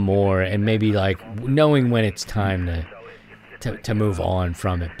this some more, and maybe like knowing when it's time to move on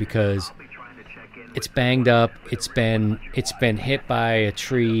from it, because it's banged up. It's been hit by a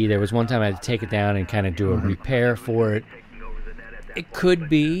tree. There was one time I had to take it down and kind of do a repair for it. It could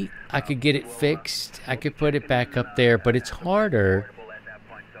be I could get it fixed. I could put it back up there, but it's harder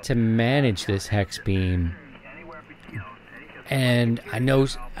to manage this hex beam. And I know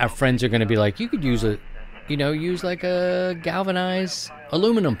our friends are going to be like, you could use use like a galvanized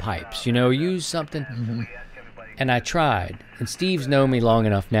aluminum pipes, use something. And I tried. And Steve's known me long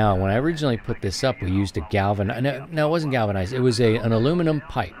enough now. When I originally put this up, we used a galvanized. No, it wasn't galvanized. It was an aluminum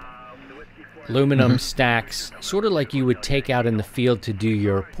pipe. Aluminum stacks, sort of like you would take out in the field to do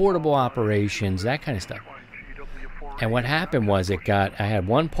your portable operations, that kind of stuff. And what happened was I had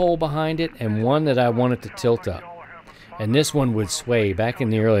one pole behind it and one that I wanted to tilt up. And this one would sway. Back in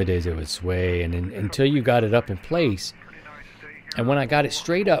the early days, it would sway. And until you got it up in place. And when I got it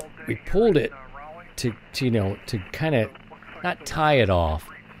straight up, we pulled it to kind of not tie it off,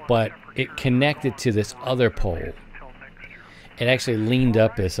 but it connected to this other pole. It actually leaned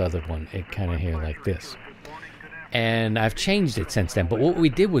up this other one. It kind of here like this. And I've changed it since then. But what we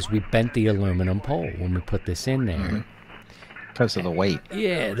did was we bent the aluminum pole when we put this in there. Because of the weight.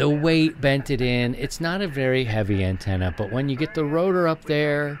 Yeah, the weight bent it in. It's not a very heavy antenna, but when you get the rotor up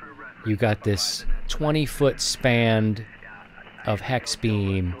there, you got this 20-foot span of hex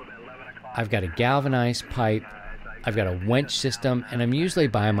beam. I've got a galvanized pipe. I've got a winch system, and I'm usually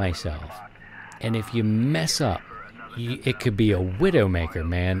by myself. And if you mess up, it could be a widowmaker,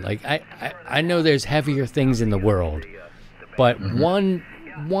 man. Like, I know there's heavier things in the world But one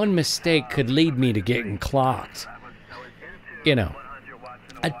mistake could lead me to getting clocked. You know,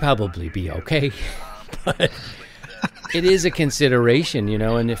 I'd probably be okay, but it is a consideration, you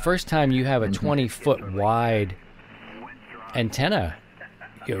know. And the first time you have a 20-foot wide antenna,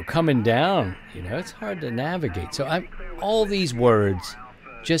 you know, coming down, you know, it's hard to navigate. So all these words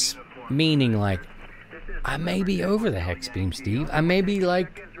just meaning like, I may be over the hex beam, Steve. I may be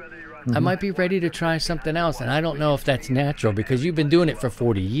like, I might be ready to try something else. And I don't know if that's natural because you've been doing it for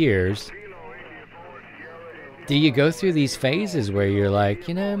 40 years. Do you go through these phases where you're like,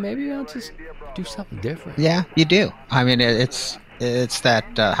 you know, maybe I'll just do something different? Yeah, you do. I mean, it's that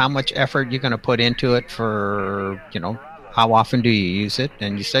how much effort you're going to put into it for, you know, how often do you use it?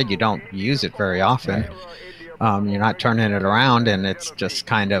 And you said you don't use it very often. Right. You're not turning it around, and it's just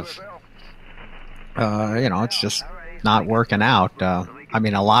kind of, you know, it's just not working out. I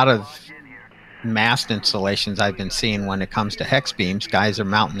mean, a lot of mast installations I've been seeing when it comes to hex beams, guys are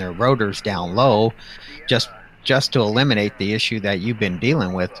mounting their rotors down low just to eliminate the issue that you've been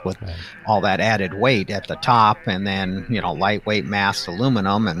dealing with Right. all that added weight at the top, and then, you know, lightweight mass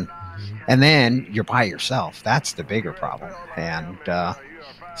aluminum, and then you're by yourself. That's the bigger problem. And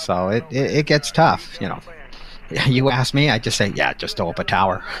so it gets tough, you know. You ask me, I just say, yeah, just throw up a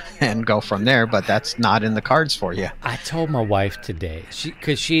tower and go from there, but that's not in the cards for you. I told my wife today,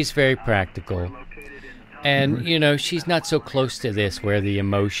 because she's very practical, and, you know, she's not so close to this where the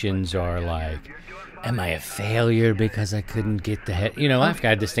emotions are like, am I a failure because I couldn't get the head? You know, I've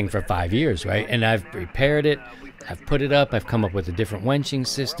had this thing for 5 years, right? And I've repaired it, I've put it up, I've come up with a different wenching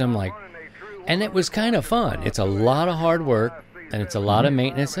system, like, and it was kind of fun. It's a lot of hard work, and it's a lot of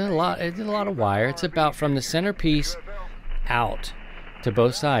maintenance, and it's a lot of wire. It's about from the centerpiece out to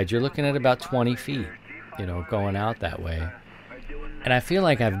both sides. You're looking at about 20 feet, you know, going out that way. And I feel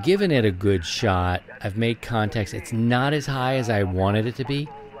like I've given it a good shot. I've made contacts. It's not as high as I wanted it to be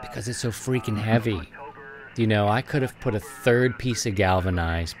because it's so freaking heavy. You know, I could have put a third piece of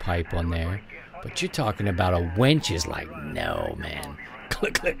galvanized pipe on there, but you're talking about a winch is like, no, man.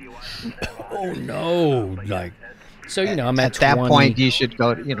 Click, click. Oh, no. Like, so, you know, I'm at 20. That point, you should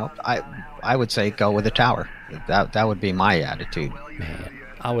go, you know, I would say go with a tower. That would be my attitude. Man,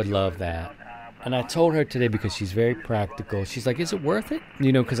 I would love that. And I told her today because she's very practical. She's like, is it worth it?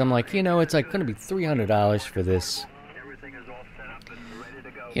 You know, because I'm like, you know, it's like going to be $300 for this.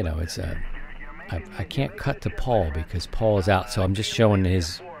 You know, it's I can't cut to Paul because Paul is out, so I'm just showing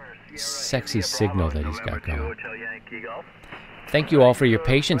his sexy signal that he's got going. Thank you all for your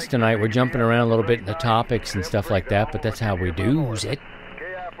patience tonight. We're jumping around a little bit in the topics and stuff like that, but that's how we do it.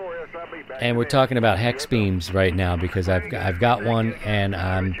 And we're talking about hex beams right now because I've got one, and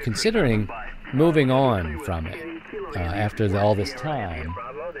I'm considering moving on from it. After all this time,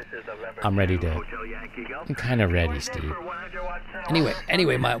 I'm kind of ready, Steve.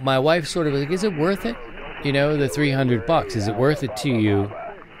 Anyway, my wife sort of was like, is it worth it? You know, the $300, is it worth it to you?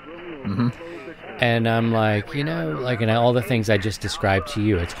 Mm-hmm. And I'm like, you know, like, and all the things I just described to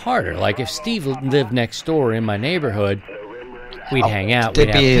you, it's harder. Like, if Steve lived next door in my neighborhood, we'd hang out, we'd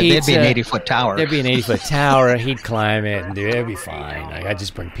have pizza. There'd be an 80-foot tower. There'd be an 80-foot tower. He'd climb it, and it'd be fine. Like, I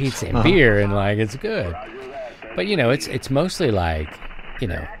just bring pizza and beer, and like, it's good. But you know, it's mostly like, you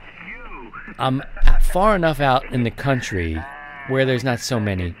know, I'm far enough out in the country where there's not so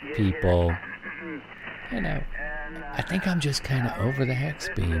many people. You know, I think I'm just kind of over the hex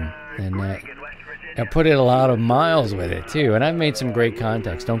beam, and I put in a lot of miles with it too. And I've made some great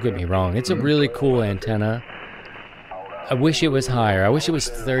contacts. Don't get me wrong; it's a really cool antenna. I wish it was higher. I wish it was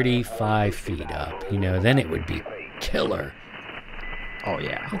 35 feet up. You know, then it would be killer. Oh,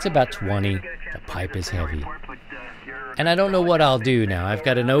 yeah. It's about 20. The pipe is heavy. And I don't know what I'll do now. I've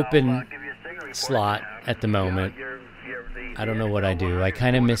got an open slot at the moment. I don't know what I do. I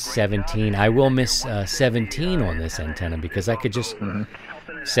kind of miss 17. I will miss 17 on this antenna because I could just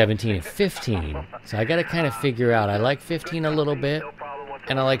 17 and 15. So I got to kind of figure out. I like 15 a little bit,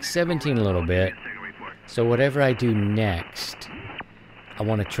 and I like 17 a little bit. So whatever I do next, I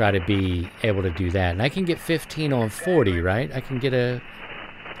want to try to be able to do that. And I can get 15 on 40, right? I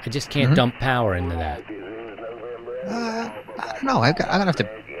just can't dump power into that. I don't know. I'm gonna have to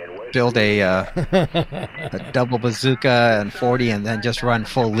build a double bazooka and 40, and then just run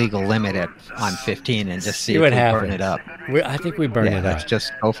full legal limit on 15, and just see if we burn it up. I think we burn it up. Let's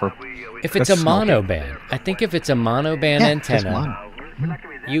just go for. If it's a mono band, I think if it's a mono band antenna,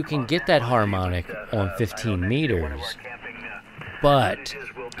 you can get that harmonic on 15 meters, but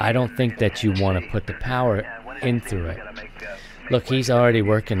I don't think that you want to put the power in through it. Look, he's already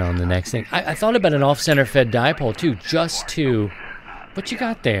working on the next thing. I thought about an off-center fed dipole, too, what you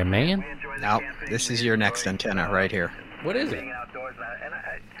got there, man? No, this is your next antenna right here. What is it? being outdoors, and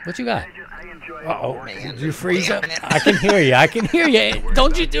What you got? I enjoy Uh-oh. Man. Did you freeze up? I can hear you. I can hear you.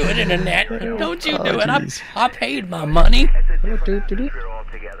 Don't you do it, Internet. Don't you do it. I paid my money.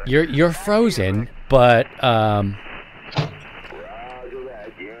 You're frozen, but I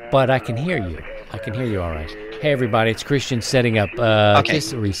can hear you. I can hear you all right. Hey, everybody. It's Christian setting up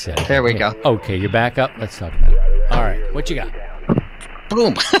this reset. There we go. Okay, you're back up. Let's talk about it. All right. What you got?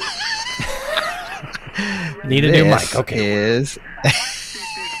 Boom. Need a new mic. Okay. Is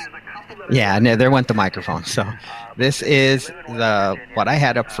yeah, no, there went the microphone. So this is what I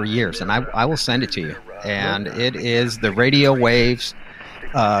had up for years, and I will send it to you. And it is the Radio Waves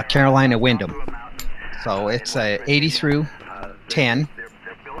Carolina Wyndham. So it's a 80 through 10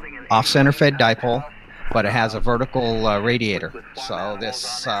 off center fed dipole, but it has a vertical radiator. So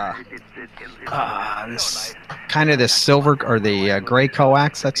this this silver or the gray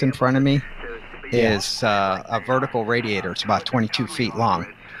coax that's in front of me is a vertical radiator. It's about 22 feet long.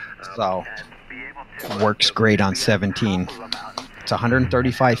 So works great on 17. It's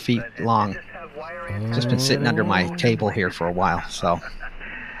 135 feet long. Just been sitting under my table here for a while. So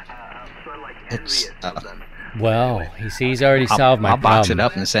it's Well, he's already solved my I'll box problem. it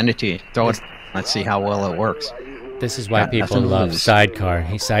up and send it to you. Throw it. Let's see how well it works. This is why Got people nothing to love lose. Sidecar.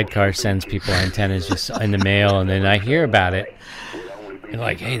 Sidecar sends people antennas just in the mail, and then I hear about it. And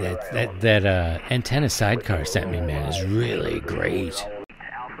like, hey, that antenna Sidecar sent me, man, is really great.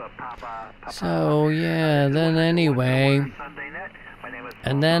 So yeah, then anyway,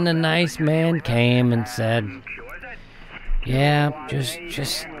 and then a nice man came and said, "Yeah, just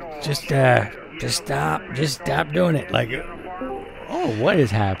stop doing it." Like, oh, what is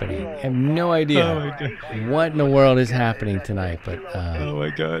happening? I have no idea what in the world is happening tonight. But Oh my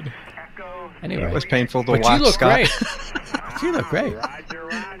God. It anyway, was painful to but watch, you look Scott. great. You look great.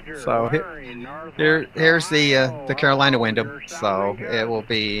 So here's the Carolina Wyndham. So it will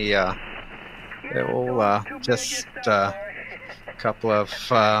be just a couple of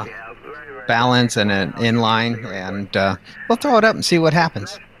balance and an inline, and we'll throw it up and see what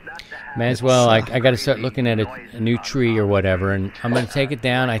happens. May as well. I got to start looking at a new tree or whatever, and I'm going to take it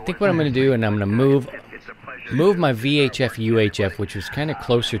down. I think what I'm going to do, and I'm going to move my VHF UHF, which was kind of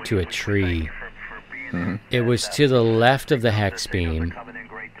closer to a tree. Mm-hmm. It was to the left of the hex beam.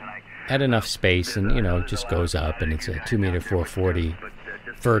 Had enough space, and it just goes up, and it's a 2-meter 440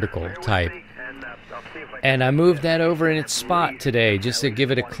 vertical type. And I moved that over in its spot today just to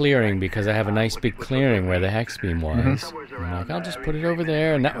give it a clearing, because I have a nice big clearing where the hex beam was. Mm-hmm. I'm like, I'll just put it over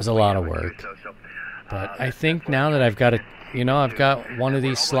there, and that was a lot of work. But I think now that I've got I've got one of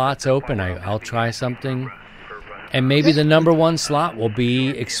these slots open, I'll try something. And maybe the number one slot will be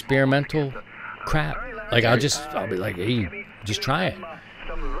experimental crap. Like, I'll be like, hey, just try it.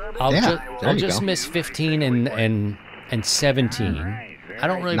 I'll just miss 15 and 17. I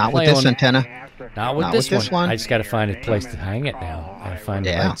don't really Not play with this on antenna. Not with Not this with this one. I just got to find a place to hang it now. I find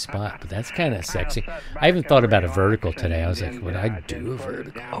the Yeah. right spot, but that's kind of sexy. I even thought about a vertical today. I was like, would I do a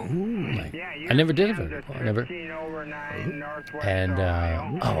vertical? Oh, I never did a vertical. I never. And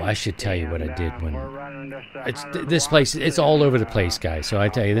I should tell you what I did when this place. It's all over the place, guys. So I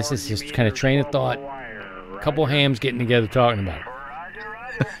tell you, this is just kind of train of thought. A couple hams getting together talking about it.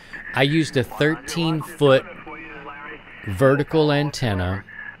 I used a 13-foot vertical antenna.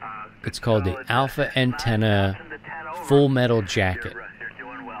 It's called the Alpha Antenna Full Metal Jacket.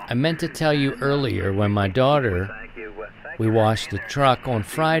 I meant to tell you earlier, when my daughter, we washed the truck on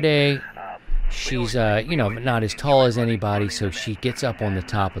Friday. She's, not as tall as anybody, so she gets up on the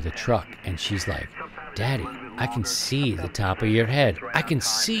top of the truck, and she's like, "Daddy, I can see the top of your head. I can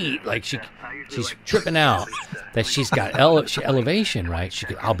see," like she's tripping out that she's got elevation, right?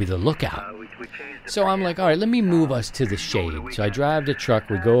 I'll be the lookout. So I'm like, all right, let me move us to the shade. So I drive the truck.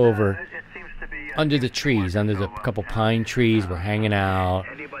 We go over under the trees, under the couple pine trees. We're hanging out.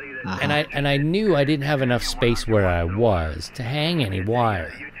 And I knew I didn't have enough space where I was to hang any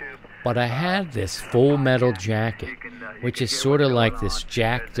wire. But I had this full metal jacket, which is sort of like this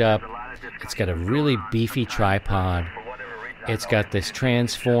jacked up. It's got a really beefy tripod. It's got this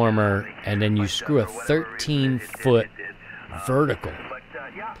transformer, and then you screw a 13-foot vertical.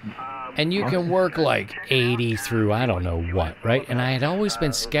 And you can work like 80 through I don't know what, right? And I had always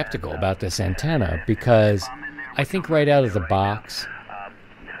been skeptical about this antenna because I think right out of the box,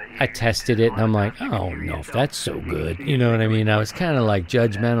 I tested it and I'm like, I don't know if that's so good. You know what I mean? I was kind of like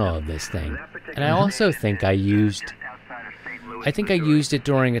judgmental of this thing. And I also think I used it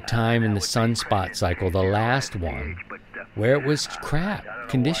during a time in the sunspot cycle, the last one, where it was crap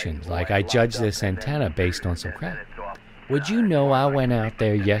conditions. Like, I judged this antenna based on some crap. Would you know, I went out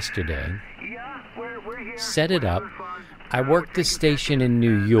there yesterday, set it up, I worked this station in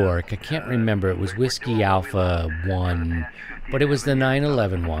New York. I can't remember. It was Whiskey Alpha 1, but it was the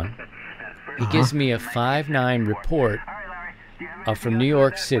 911 one. He gives me a 5-9 report from New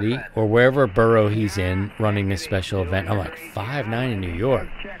York City or wherever borough he's in running this special event. I'm like, 5-9 in New York?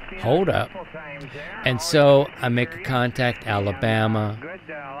 Hold up. And so I make a contact Alabama.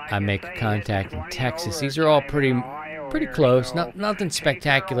 I make a contact in Texas. These are all pretty close. Nothing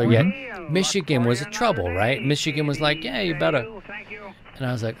spectacular yet. Michigan was a trouble, right? Michigan was like, yeah, you better. And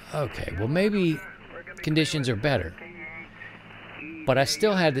I was like, okay, well, maybe conditions are better. But I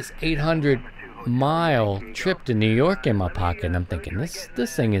still had this 800-mile trip to New York in my pocket, and I'm thinking,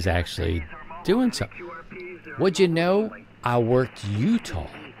 this thing is actually doing something. What'd you know? I worked Utah.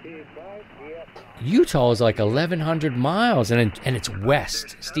 Utah is like 1,100 miles, and it's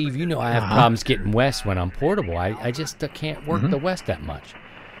west. Steve, you know I have problems getting west when I'm portable. I just can't work the west that much.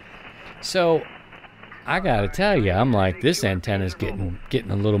 So I got to tell you, I'm like, this antenna's getting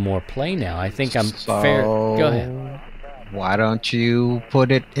a little more play now. I think I'm fair. Go ahead. Why don't you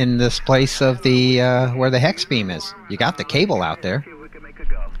put it in this place of the where the hex beam is? You got the cable out there.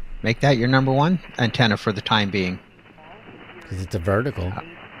 Make that your number one antenna for the time being. Because it's a vertical.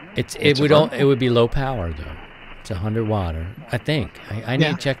 It would be low power though. It's 100 watt, I think. I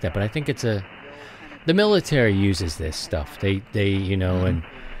need to check that, but I think it's the military uses this stuff. They and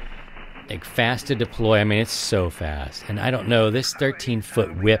like fast to deploy. I mean, it's so fast. And I don't know, this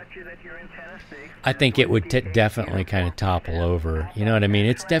 13-foot whip, I think it would definitely kind of topple over. You know what I mean?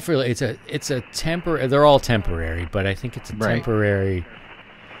 It's definitely it's a temporary. They're all temporary, but I think it's a temporary.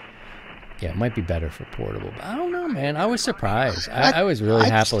 Yeah, it might be better for portable. But I don't know, man. I was surprised. I was really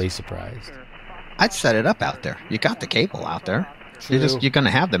happily surprised. I'd set it up out there. You got the cable out there. You're going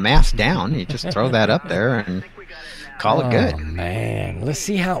to have the mast down. You just throw that up there and call it good. Oh, man. Let's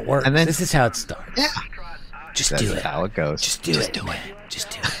see how it works. And then, this is how it starts. Yeah. Just do it. That's how it goes. Just do it. Just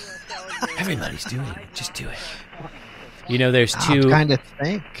do it. Everybody's doing it. Just do it. You know, there's two. I'm kind of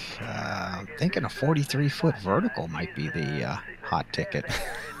thinking a 43-foot vertical might be the hot ticket.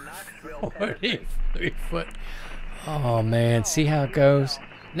 43 foot. Oh man, see how it goes?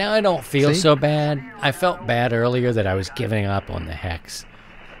 Now I don't feel so bad. I felt bad earlier that I was giving up on the hex.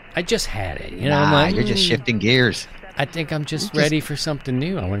 I just had it, you know. I'm like, you're just shifting gears. I think I'm just ready for something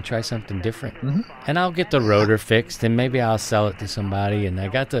new. I want to try something different, and I'll get the rotor fixed, and maybe I'll sell it to somebody. And I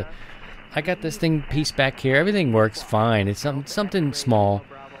got this thing pieced back here. Everything works fine. It's something small.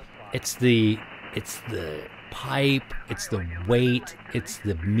 It's the pipe, it's the weight, it's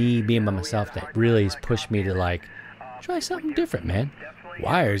the me being by myself that really has pushed me to like try something different, man.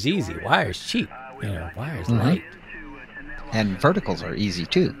 Wire's easy, wire's cheap, wire's light. And verticals are easy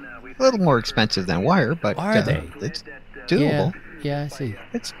too. A little more expensive than wire, but are they? It's doable. Yeah, I see.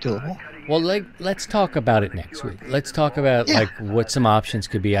 It's doable. Well, let's talk about it next week. Let's talk about like what some options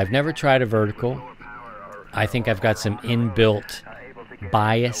could be. I've never tried a vertical. I think I've got some inbuilt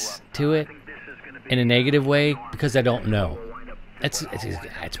bias to it. In a negative way, because I don't know. That's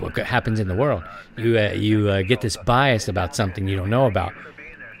what happens in the world. You get this bias about something you don't know about,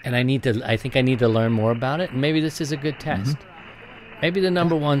 and I think I need to learn more about it. And maybe this is a good test. Maybe the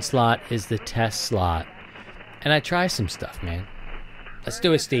number one slot is the test slot, and I try some stuff, man. Let's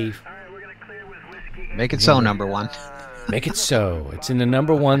do it, Steve. Make it so, number one. Make it so. It's in the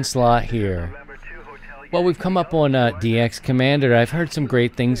number one slot here. Well, we've come up on DX Commander. I've heard some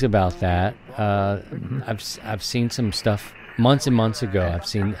great things about that. I've seen some stuff months and months ago. I've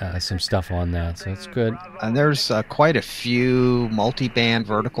seen some stuff on that, so it's good. And there's quite a few multi-band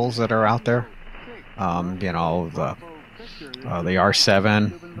verticals that are out there. The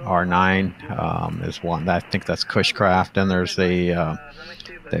R7, R9 is one. I think that's Cushcraft. And there's the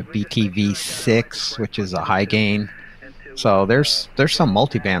BTV6, which is a high gain. So there's some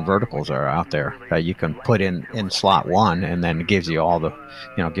multi-band verticals that are out there that you can put in slot one, and then it gives you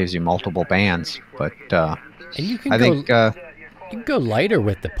gives you multiple bands. But and you can go lighter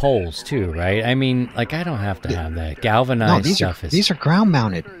with the poles too, right? I mean, like I don't have to have that galvanized stuff. These are ground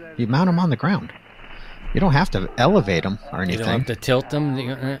mounted. You mount them on the ground. You don't have to elevate them or anything. You don't have to tilt them.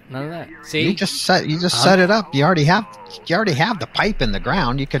 None of that. See, you just set it up. You already have the pipe in the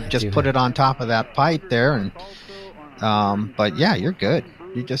ground. You could just put it on top of that pipe there and. But yeah, you're good.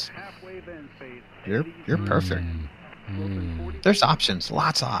 You're perfect. There's options,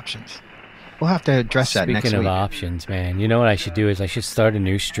 lots of options. We'll have to address that next week. Speaking of options, man, you know what I should do is I should start a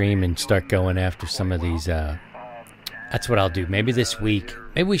new stream and start going after some of these. That's what I'll do. Maybe this week.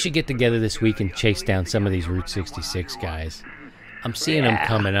 Maybe we should get together this week and chase down some of these Route 66 guys. I'm seeing them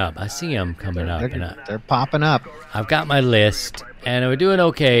coming up. I see them coming up. They're popping up. I've got my list, and we're doing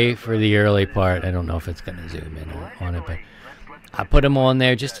okay for the early part. I don't know if it's going to zoom in on it, but I put them on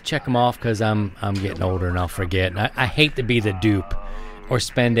there just to check them off because I'm getting older and I'll forget. And I hate to be the dupe or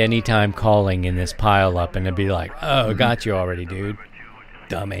spend any time calling in this pile up and to be like, oh, got you already, dude.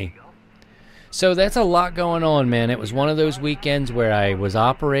 Dummy. So that's a lot going on, man. It was one of those weekends where I was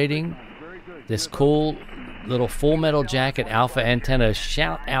operating this cool little Full Metal Jacket alpha antenna.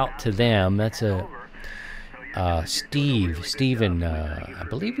 Shout out to them. That's a Steven, I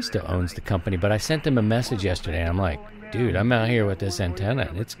believe he still owns the company, but I sent him a message yesterday, and I'm like, dude, I'm out here with this antenna,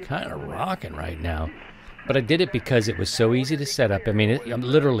 and it's kind of rocking right now. But I did it because it was so easy to set up. I mean,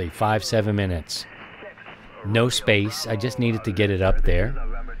 literally 5-7 minutes. No space. I just needed to get it up there.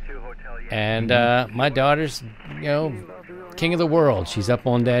 And my daughter's, king of the world. She's up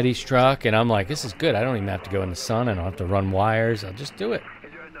on Daddy's truck, and I'm like, this is good. I don't even have to go in the sun. I don't have to run wires. I'll just do it.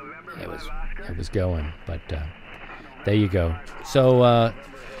 It was going, but there you go. So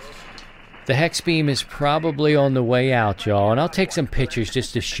the hex beam is probably on the way out, y'all, and I'll take some pictures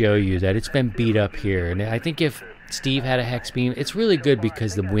just to show you that it's been beat up here. And I think if Steve had a hex beam, it's really good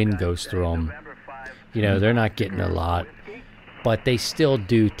because the wind goes through them. They're not getting a lot, but they still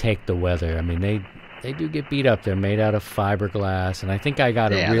do take the weather. I mean, they do get beat up. They're made out of fiberglass, and I think I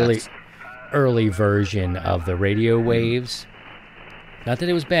got a really early version of the radio waves. Not that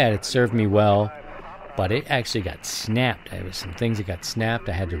it was bad. It served me well, but it actually got snapped. There was some things that got snapped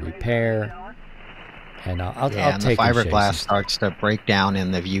I had to repair, and I'll take and the fiberglass starts to break down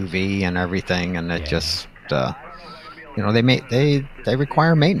in the UV and everything, and it just, they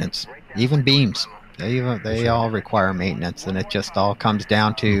require maintenance. Even beams, they all require maintenance, and it just all comes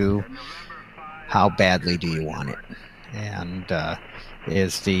down to how badly do you want it, and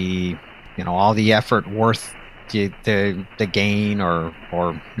is the all the effort worth the gain or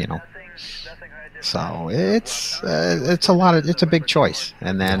so it's a big choice.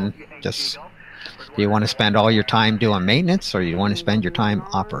 And then just, do you want to spend all your time doing maintenance, or you want to spend your time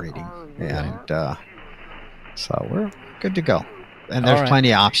operating? And so we're good to go, and there's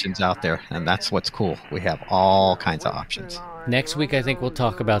plenty of options out there, and that's what's cool. We have all kinds of options. Next week I think we'll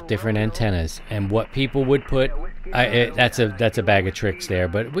talk about different antennas and what people would put. That's a bag of tricks there,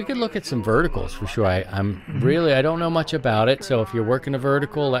 but we could look at some verticals for sure. I don't know much about it, so if you're working a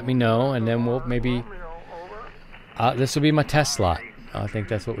vertical, let me know, and then we'll maybe this will be my test slot. I think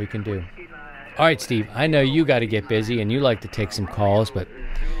that's what we can do. All right, Steve, I know you got to get busy and you like to take some calls, but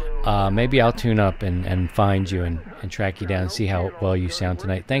maybe I'll tune up and find you and track you down and see how well you sound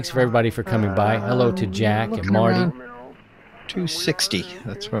tonight. Thanks for everybody for coming by. Hello to Jack and Marty. 260,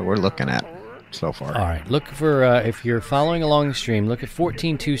 that's what we're looking at so far. All right, look for, if you're following along the stream, look at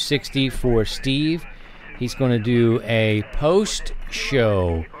 14260 for Steve. He's going to do a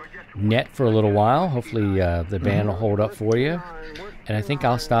post-show net for a little while. Hopefully the band will hold up for you. And I think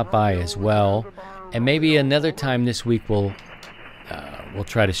I'll stop by as well. And maybe another time this week we'll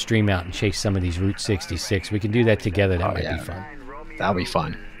try to stream out and chase some of these Route 66. We can do that together. That might be fun. That'll be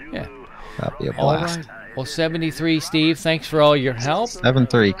fun. Yeah. That'll be a blast. All right. Well, 73, Steve, thanks for all your help.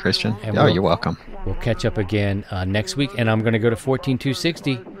 73, Christian. You're welcome. We'll catch up again next week, and I'm going to go to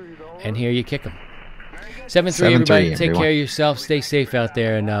 14260 and hear you kick them. 7-3, everybody. Take care of yourself. Stay safe out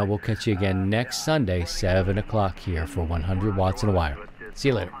there, and we'll catch you again next Sunday, 7 o'clock here for 100 Watts in a Wire. See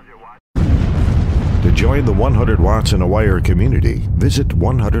you later. To join the 100 Watts in a Wire community, visit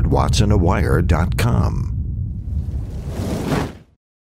 100wattsindawire.com.